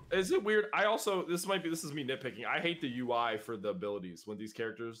balcony. Is it weird? I also this is me nitpicking. I hate the UI for the abilities when these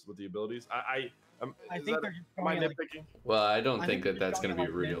characters with the abilities. I think they're just am I nitpicking? Well, I don't think that's going to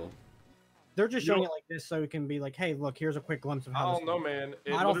be real. They're just showing it like this so it can be like, hey, look, here's a quick glimpse of how. I don't know, man.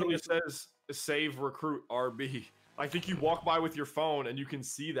 It literally says save recruit RB. I think you walk by with your phone and you can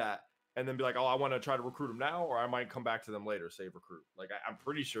see that, and then be like, oh, I want to try to recruit them now, or I might come back to them later, save recruit. Like I'm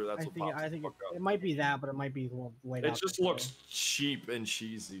pretty sure that's what pops. I think it might be that, but it might be a little laid out. It just looks cheap and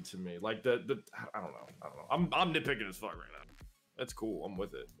cheesy to me. Like I don't know. I'm nitpicking as fuck right now. That's cool. I'm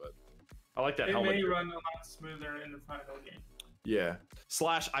with it, but I like that helmet. It may run a lot smoother in the final game. Yeah. /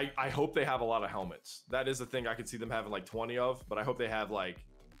 I hope they have a lot of helmets. That is the thing I could see them having like 20 of, but I hope they have like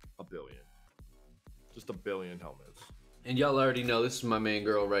a billion. Just a billion helmets. And y'all already know this is my main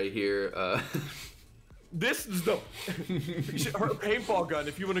girl right here. This is the her paintball gun.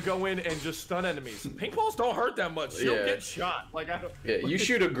 If you want to go in and just stun enemies, paintballs don't hurt that much. She'll get shot. Like I don't. Yeah, you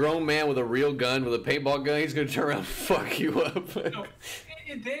shoot a grown man with a real gun, with a paintball gun, he's gonna turn around and fuck you up. No.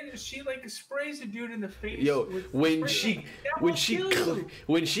 And then she like sprays a dude in the face. Yo, when she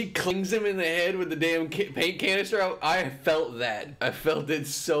clings him in the head with the damn paint canister, I felt that. I felt it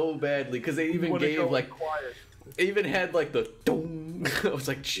so badly because they even gave like quiet. It even had like the dong. I was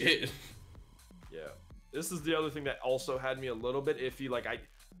like, shit. Yeah, this is the other thing that also had me a little bit iffy. Like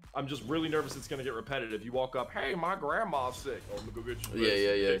I'm just really nervous it's gonna get repetitive. You walk up, hey, my grandma's sick. Oh, let me go get you.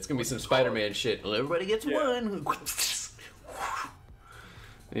 Yeah. It's gonna be some Spider-Man shit. Well, everybody gets one.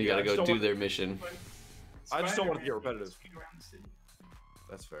 You gotta go do their mission. I just don't want it to get repetitive.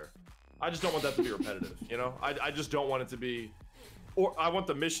 That's fair. I just don't want that to be repetitive. You know, I just don't want it to be. Or I want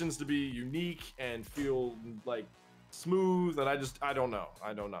the missions to be unique and feel like smooth, and I don't know.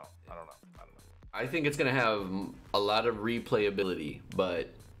 I don't know. I think it's gonna have a lot of replayability,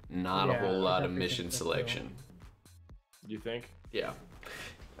 but not a whole lot of mission selection. You think? Yeah.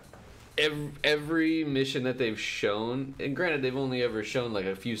 Every mission that they've shown, and granted they've only ever shown like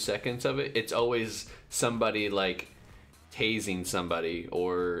a few seconds of it, it's always somebody like tasing somebody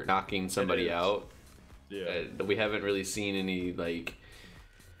or knocking somebody out. Yeah. We haven't really seen any, like,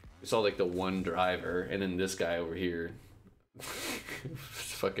 we saw like the one driver and then this guy over here.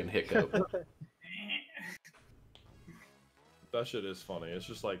 Fucking hiccup. That shit is funny. It's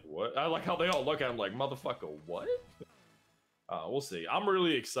just like, what? I like how they all look at him like, motherfucker, what? We'll see. I'm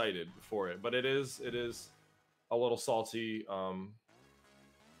really excited for it, but it is a little salty. Oh,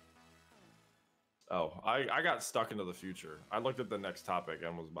 I got stuck into the future. I looked at the next topic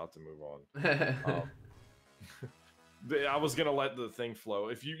and was about to move on. I was gonna let the thing flow.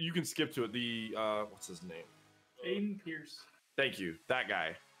 If you can skip to it. The what's his name? Aiden Pierce. Thank you, that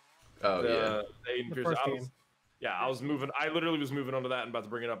guy. Oh yeah, Aiden Pierce. I was moving. I literally was moving on to that and about to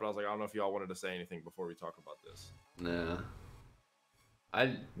bring it up, and I was like, I don't know if y'all wanted to say anything before we talk about this. Nah.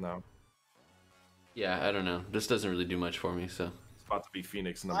 No. Yeah, I don't know. This doesn't really do much for me, so. It's about to be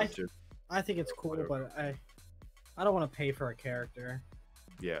Phoenix number 2. I think it's cool, but I don't want to pay for a character.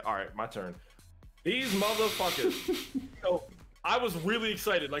 Yeah, all right, my turn. These motherfuckers. So I was really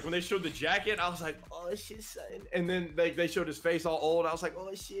excited. Like when they showed the jacket, I was like, oh shit, son. And then they showed his face all old. I was like,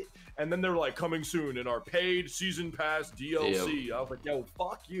 oh shit. And then they were like, coming soon in our paid season pass DLC. Yep. I was like, yo,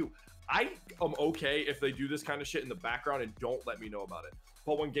 fuck you. I am okay if they do this kind of shit in the background and don't let me know about it.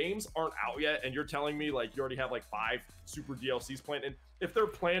 But when games aren't out yet and you're telling me like you already have like 5 super DLCs planned, and if they're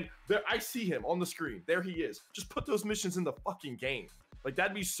planned, I see him on the screen. There he is. Just put those missions in the fucking game. Like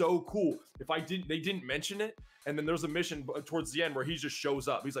that'd be so cool if they didn't mention it, and then there's a mission towards the end where he just shows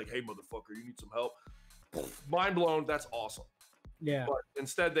up. He's like, "Hey, motherfucker, you need some help?" Mind blown. That's awesome. Yeah. But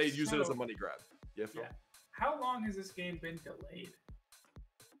instead, they use it as a money grab. Yeah. How long has this game been delayed?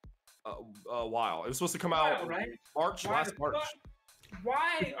 A while. It was supposed to come out right? last March.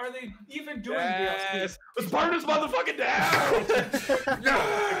 Why are they even doing DLC? Let's burn this motherfucker down!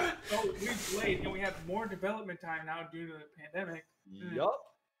 Yeah! So we've delayed, and we have more development time now due to the pandemic. Yup.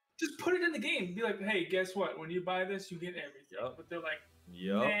 Just put it in the game. Be like, hey, guess what? When you buy this, you get everything. Yep. But they're like,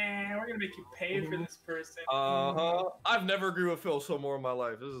 nah, we're gonna make you pay for this person. I've never agreed with Phil so more in my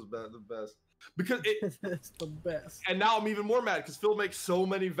life. This is the best. Because it's the best. And now I'm even more mad because Phil makes so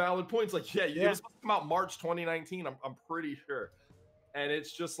many valid points. Like, it was supposed to come out March 2019. I'm pretty sure. And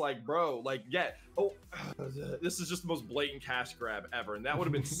it's just like, bro, like, this is just the most blatant cash grab ever. And that would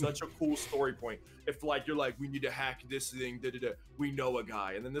have been such a cool story point if, like, you're like, we need to hack this thing, we know a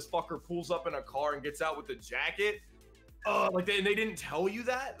guy. And then this fucker pulls up in a car and gets out with the jacket. Like, they didn't tell you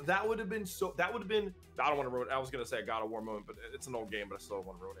that? That would have been I don't want to ruin it. I was going to say a God of War moment, but it's an old game, but I still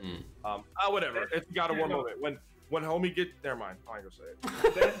want to ruin it. Whatever. It's a God of War moment. When homie never mind, I ain't gonna say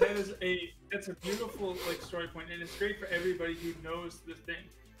it. That's a beautiful like story point, and it's great for everybody who knows the thing.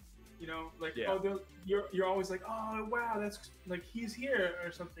 You know, like you're always like, oh wow, that's like he's here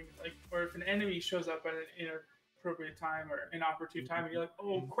or something, like, or if an enemy shows up at an inappropriate time or inopportune time, and you're like,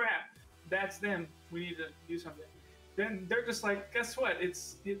 oh crap, that's them. We need to do something. then they're just like, guess what?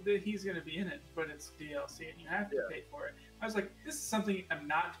 He's gonna be in it, but it's DLC and you have to pay for it. I was like, this is something I'm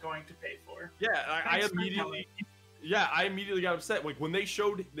not going to pay for. Yeah, I immediately got upset. Like when they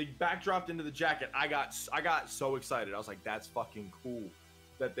backdropped into the jacket, I got so excited. I was like, that's fucking cool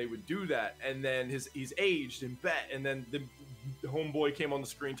that they would do that. And then he's aged and bet, and then the homeboy came on the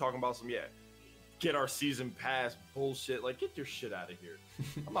screen talking about some get our season pass bullshit. Like, get your shit out of here.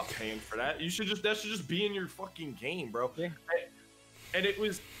 I'm not paying for that. That should just be in your fucking game, bro. Yeah. And it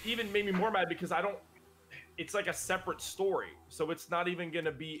was even made me more mad because it's like a separate story, so it's not even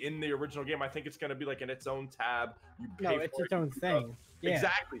gonna be in the original game. I think it's gonna be like in its own tab. You pay it's for its own thing. Yeah.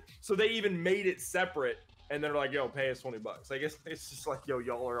 Exactly. So they even made it separate, and they're like, "Yo, pay us $20." I guess it's just like, "Yo,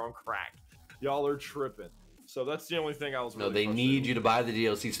 y'all are on crack. Y'all are tripping." So that's the only thing I was. No, really they need you to buy the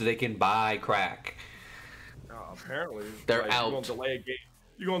DLC so they can buy crack. Apparently, they're out.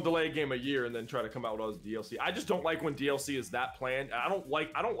 You're gonna delay a game a year and then try to come out with all this DLC. I just don't like when DLC is that planned. I don't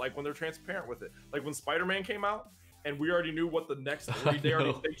like when they're transparent with it. Like when Spider-Man came out and we already knew what the next they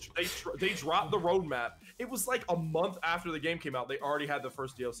dropped the roadmap. It was like a month after the game came out. They already had the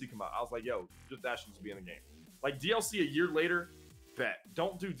first DLC come out. I was like, yo, that should just be in the game. Like DLC a year later, bet.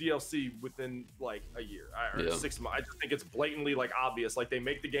 Don't do DLC within like a year or 6 months. I just think it's blatantly like obvious. Like they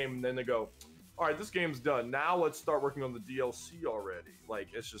make the game and then they go, all right, this game's done. Now let's start working on the DLC already. Like,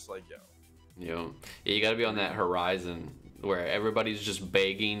 it's just like, Yeah, you gotta be on that horizon where everybody's just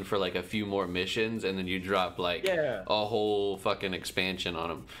begging for like a few more missions, and then you drop like a whole fucking expansion on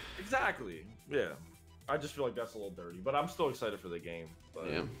them. Exactly. Yeah. I just feel like that's a little dirty, but I'm still excited for the game.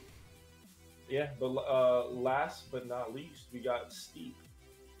 But, but last but not least, we got Steep.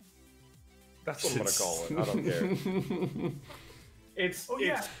 That's what I'm gonna call it. I don't care. That's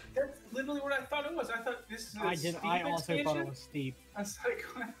literally what I thought it was. I thought this is I also thought it was Steep. I was like,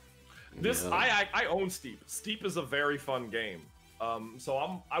 what? I own Steep. Steep is a very fun game.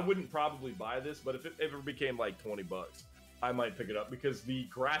 So I wouldn't probably buy this, but if it ever became like $20, I might pick it up because the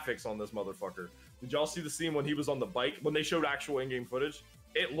graphics on this motherfucker. Did y'all see the scene when he was on the bike when they showed actual in-game footage?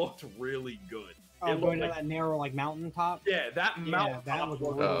 It looked really good. Oh, going to that narrow like mountain top. Yeah, that mountain top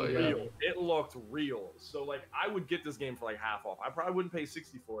looked really real. It looked real. So like, I would get this game for like half off. I probably wouldn't pay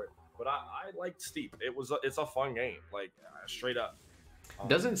 $60 for it, but I liked Steep. It's a fun game, like straight up.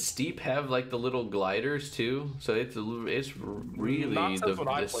 Doesn't Steep have like the little gliders too? So it's really not since when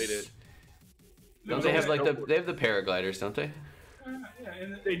I played it. Don't they have like they have the paragliders, don't they?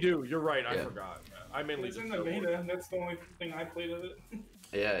 Yeah, they do. You're right. I forgot. I mainly it's in the beta. That's the only thing I played of it.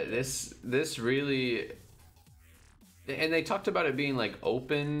 Yeah, this really, and they talked about it being like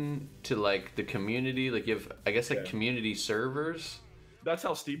open to like the community. Like you have, I guess, like community servers. That's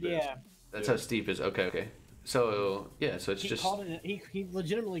how Steep is. Yeah, that's how Steep is. Okay. So so it's he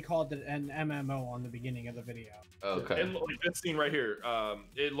legitimately called it an MMO on the beginning of the video. Okay. And like this scene right here,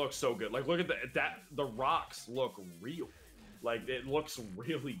 it looks so good. Like look at the rocks look real. Like it looks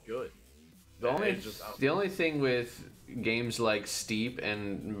really good. The only thing with games like Steep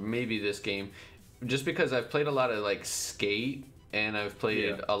and maybe this game, just because I've played a lot of like Skate and I've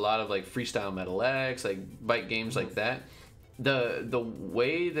played a lot of like Freestyle Metal X, like bike games like that. The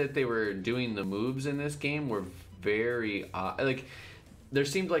way that they were doing the moves in this game were very like there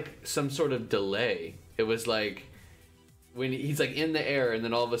seemed like some sort of delay. It was like when he's like in the air and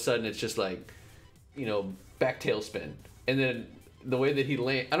then all of a sudden it's just like, back tail spin, and then the way that he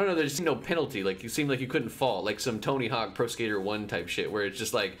land, I don't know, there's no penalty. Like, you seemed like you couldn't fall, like some Tony Hawk Pro Skater 1 type shit, where it's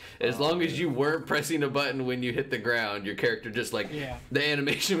just like, as long as you weren't pressing a button when you hit the ground, your character just like, the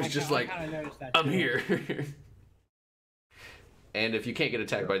animation was just like, I'm here. And if you can't get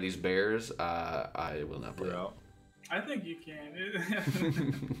attacked by these bears, I will not play it. I think you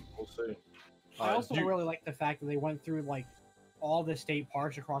can. We'll see. I also really like the fact that they went through like all the state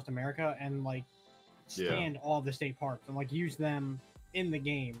parks across America and like scanned all the state parks and like use them in the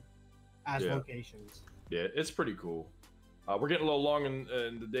game as locations. Yeah, it's pretty cool. We're getting a little long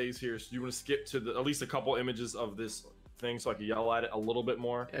in the days here, so you want to skip to at least a couple images of this thing so I can yell at it a little bit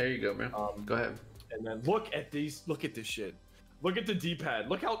more. There you go, man. Go ahead. And then look at this shit. Look at the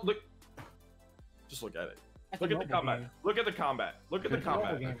D-pad. Just look at it. Look at the combat. Look at the combat. Look at the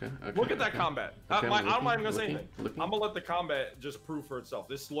combat. Look at that combat. I'm not even gonna say anything. I'm gonna let the combat just prove for itself.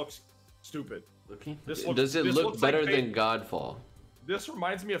 This looks stupid. Does it look better than Godfall? This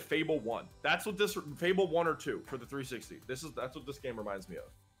reminds me of Fable 1. That's what this Fable 1 or 2 for the 360. That's what this game reminds me of.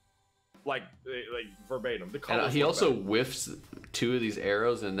 Like verbatim. The colors. He also whiffs 2 of these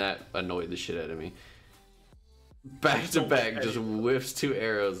arrows, and that annoyed the shit out of me. Back to back, just whiffs 2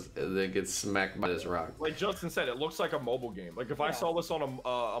 arrows and then gets smacked by this rock. Like Justin said, it looks like a mobile game. Like if I saw this on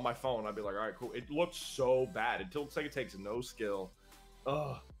my phone, I'd be like, all right, cool. It looks so bad. It looks like it takes no skill.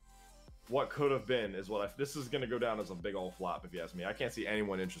 Ugh. What could have been is what this is gonna go down as a big old flop if you ask me. I can't see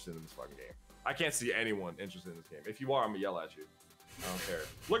anyone interested in this fucking game. I can't see anyone interested in this game. If you are, I'm gonna yell at you. I don't care.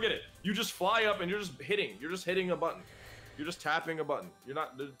 Look at it. You just fly up and you're just hitting. You're just hitting a button. You're just tapping a button. You're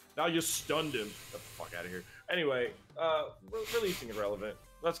not. Now you stunned him. Get the fuck out of here. Anyway, releasing irrelevant.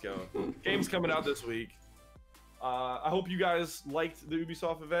 Let's go. Game's coming out this week. I hope you guys liked the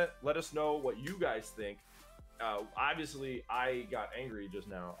Ubisoft event. Let us know what you guys think. Obviously, I got angry just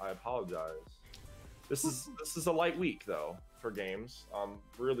now. I apologize. This is a light week though for games.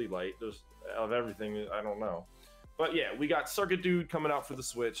 Really light. There's of everything. I don't know. But yeah, we got Circuit Dude coming out for the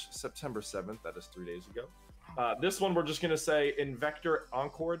Switch September 7th. That is 3 days ago. This one we're just gonna say Invector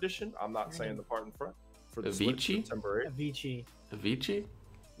Encore Edition. I'm not saying the part in front. For the Avicii? September 8th. Avicii. Avicii?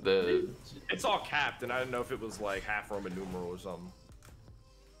 It's all capped, and I didn't know if it was like half Roman numeral or something.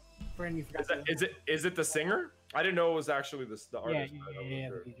 Is it the singer? I didn't know it was actually the artist.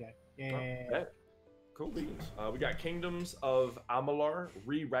 Yeah. Cool beans. We got Kingdoms of Amalur: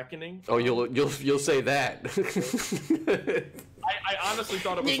 Re-Reckoning. Oh, you'll say that. I honestly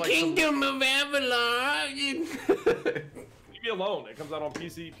thought it was the like Kingdom of Amalur. Leave me alone. It comes out on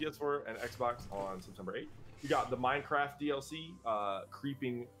PC, PS4, and Xbox on September 8th. You got the Minecraft DLC,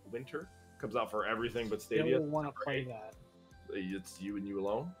 Creeping Winter. Comes out for everything but Stadia. I don't want to play that. It's you and you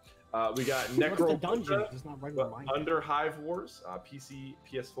alone. We got Necro Dungeon. It's not regular Minecraft. Under Hive Wars, PC,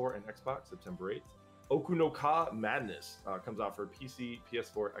 PS4, and Xbox, September 8th. Okunoka Madness comes out for PC,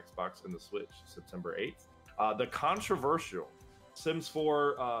 PS4, Xbox, and the Switch, September 8th. The controversial Sims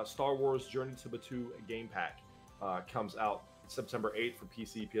 4 Star Wars Journey to Batuu game pack comes out September 8th for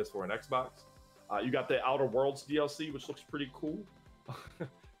PC, PS4, and Xbox. You got the Outer Worlds DLC, which looks pretty cool.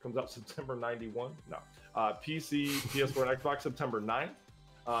 Comes out September 91. No. PC, PS4, and Xbox, September 9th.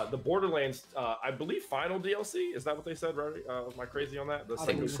 The Borderlands, I believe, final DLC. Is that what they said, right? Am I crazy on that? I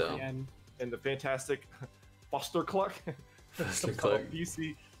think so. And the fantastic Buster Cluck. Buster Cluck.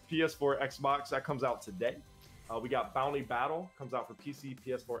 PC, PS4, Xbox. That comes out today. We got Bounty Battle. Comes out for PC,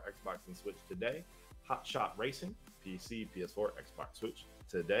 PS4, Xbox, and Switch today. Hot Shot Racing. PC, PS4, Xbox, Switch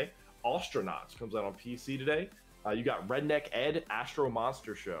today. Astronauts comes out on PC today. You got Redneck Ed Astro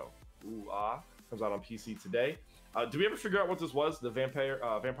Monster Show. Comes out on PC today. Do we ever figure out what this was? The Vampire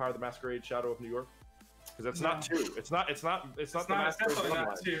the Masquerade Shadow of New York? Because it's not two. It's not the Masquerade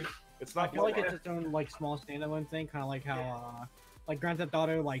not two. It's not. I feel like it's its own like small standalone thing, kind of like how like Grand Theft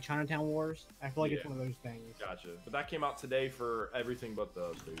Auto, like Chinatown Wars. I feel like it's one of those things. Gotcha. But that came out today for everything but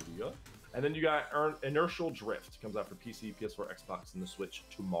the Stadia. And then you got Inertial Drift comes out for PC, PS4, Xbox, and the Switch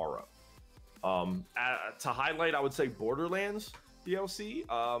tomorrow. To highlight, I would say Borderlands DLC,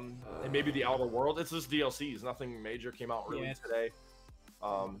 and maybe the Outer World. It's just DLCs. Nothing major came out really today,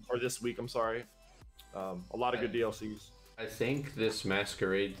 or this week. I'm sorry. A lot of good DLCs. I think this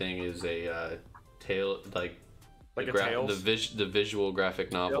Masquerade thing is a Tales. The visual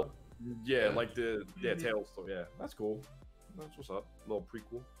graphic novel. Yeah, like the Tales. So yeah, that's cool. That's what's up. A little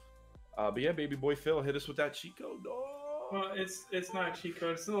prequel. But yeah, baby boy Phil, hit us with that cheat code, dog. Well, it's not a cheat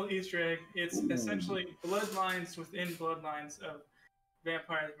code. It's a little Easter egg. It's essentially bloodlines within bloodlines of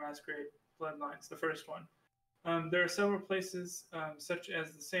Vampire the Masquerade Bloodlines, the first one. There are several places, such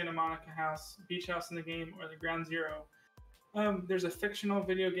as the Santa Monica House, Beach House in the game, or the Ground Zero. There's a fictional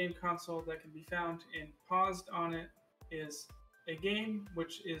video game console that can be found, and paused on it is a game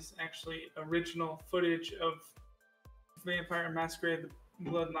which is actually original footage of Vampire Masquerade the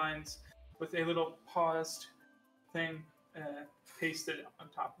Bloodlines with a little paused thing pasted on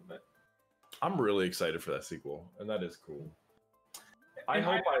top of it. I'm really excited for that sequel, and that is cool. I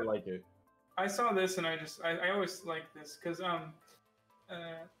hope I like it. I saw this and I always like this because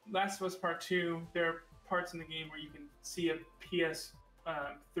Last of Us Part 2, there are parts in the game where you can see a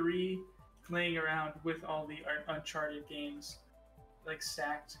PS3 laying around with all the Uncharted games like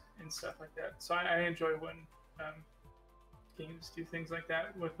stacked and stuff like that. So I enjoy when games do things like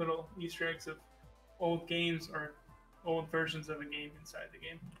that with little Easter eggs of old games or old versions of a game inside the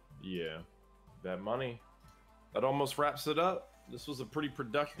game. Yeah, that money. That almost wraps it up. This was a pretty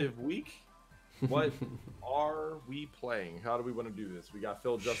productive week. What are we playing? How do we want to do this? We got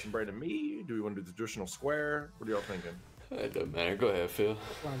Phil, Justin, Brandon, me. Do we want to do the traditional square? What are y'all thinking? It doesn't matter. Go ahead, Phil.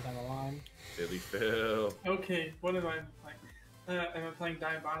 Run down the line. Philly Phil. Okay, what have I been playing? I've been playing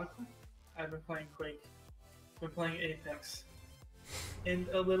Diabolical. I've been playing Quake. I've been playing Apex. And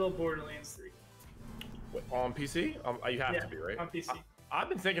a little Borderlands 3. Wait, on PC? You have to be, right? On PC. I've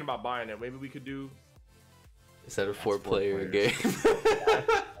been thinking about buying it. Maybe we could do Is that a 4-player game?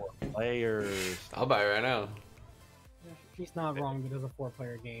 4 players. I'll buy it right now. He's not wrong. It is a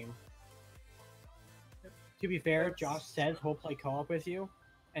 4-player game. To be fair, Josh says he'll play co-op with you,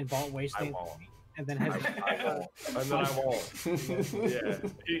 and bought Wasteland, and then has. I won't. And then I won't. Yeah,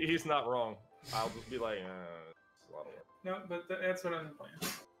 he's not wrong. I'll just be like, it's a lot of work. No, but that's what I'm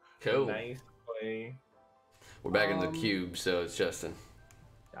playing. Cool. Nice play, We're back in the cube, so it's Justin.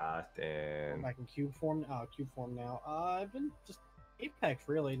 I'm Justin. back in cube form. Cube form now. I've been just Apex,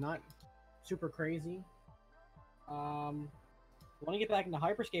 really, not super crazy. Want to get back into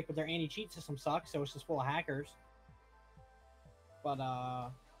Hyperscape, but their anti-cheat system sucks, so it's just full of hackers. But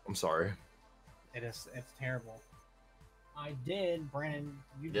I'm sorry. it's terrible. I did, Brandon.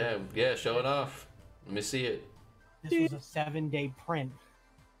 You Yeah, did. yeah, show it off. Let me see it. This was a 7-day print.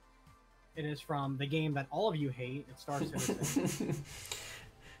 It is from the game that all of you hate. It Star Citizen.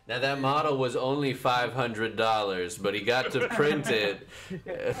 Now that model was only $500, but he got to print it.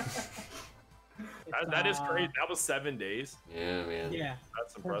 That is great. That was 7 days. Yeah, man. Yeah,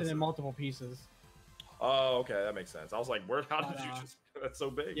 That's printed impressive. in multiple pieces. Oh, okay, that makes sense. I was like, where? How did you just? That's so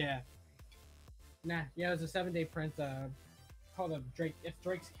big. Yeah. Nah, yeah, it was a 7-day print. Called a Drake. It's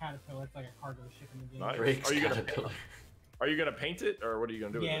Drake's Caterpillar. It's like a cargo ship in the game. Nice. Drake's Are you gonna Caterpillar. Are you gonna paint it, or what are you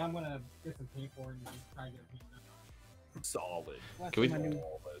gonna do? Yeah, with I'm gonna get some paint for it and try to get it painted up. it? Solid. That's Can we- my new-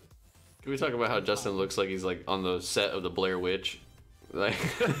 Can we talk about how Justin looks like he's like on the set of the Blair Witch? Like,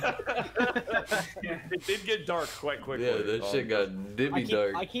 It did get dark quite quickly. yeah, that shit got dibby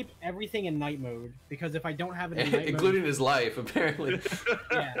dark. I keep everything in night mode because if I don't have it in night Including mode, his life, apparently.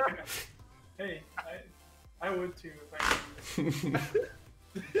 yeah, Hey, I would too if I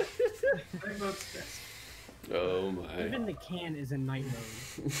could. Rainbow's best. Oh my. even the can is in night mode.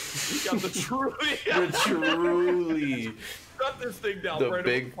 You got the truly. Truly. Cut this thing down. The Brandon.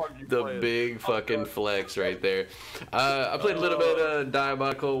 big, What the fuck you the playing? big fucking flex right there. I played a little bit of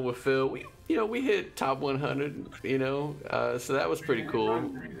Diabolical with Phil. We hit top 100. So that was pretty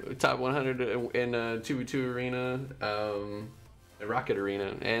cool. Top 100 in 2v2 arena, Rocket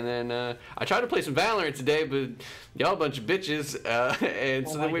Arena, and then I tried to play some Valorant today, but y'all a bunch of bitches, and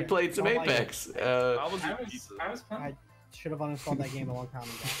so then we played some Apex. I was I was playing. I should have uninstalled that game a long time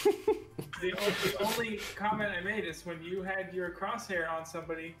ago. The only comment I made is when you had your crosshair on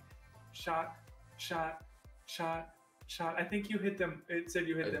somebody, shot. I think you hit them. It said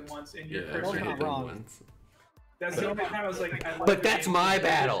you hit them once in your Yeah, first That's I round. not hit wrong. them once. That's the only time I was like. I love But the that's game. my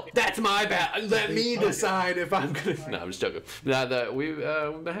battle. That's my battle. Let me decide if I'm gonna. No, I'm just joking. Nah, we've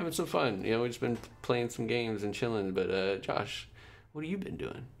been having some fun. We've just been playing some games and chilling. But Josh, what have you been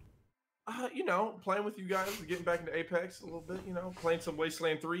doing? playing with you guys, getting back into Apex a little bit. Playing some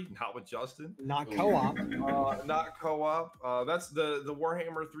Wasteland 3, not with Justin. Not co-op. Not co-op. That's the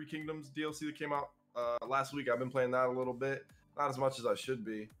Warhammer 3 Kingdoms DLC that came out last week. I've been playing that a little bit, not as much as I should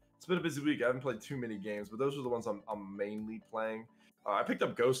be. It's been a busy week. I haven't played too many games, but those are the ones I'm mainly playing. I picked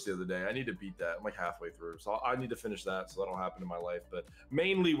up Ghost the other day. I need to beat that. I'm like halfway through, so I need to finish that so that'll happen in my life. But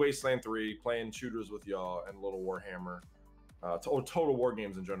mainly Wasteland 3, playing shooters with y'all, and a little Warhammer. Total war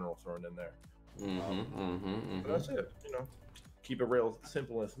games in general thrown in there. But that's it. Keep it real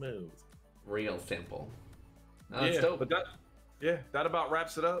simple and smooth. Real simple. That's dope. But that about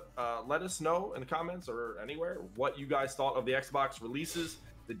wraps it up. Let us know in the comments or anywhere what you guys thought of the Xbox releases,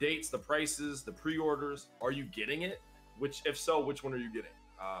 the dates, the prices, the pre-orders. Are you getting it? If so, which one are you getting?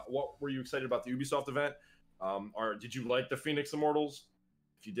 What were you excited about the Ubisoft event? Or did you like the Phoenix Immortals?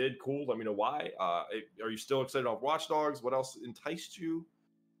 If you did, cool. Let me know why. Are you still excited about Watch Dogs? What else enticed you?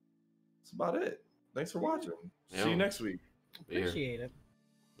 That's about it. Thanks for watching. See you next week. Appreciate it.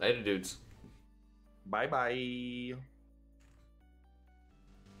 Later, dudes. Bye bye.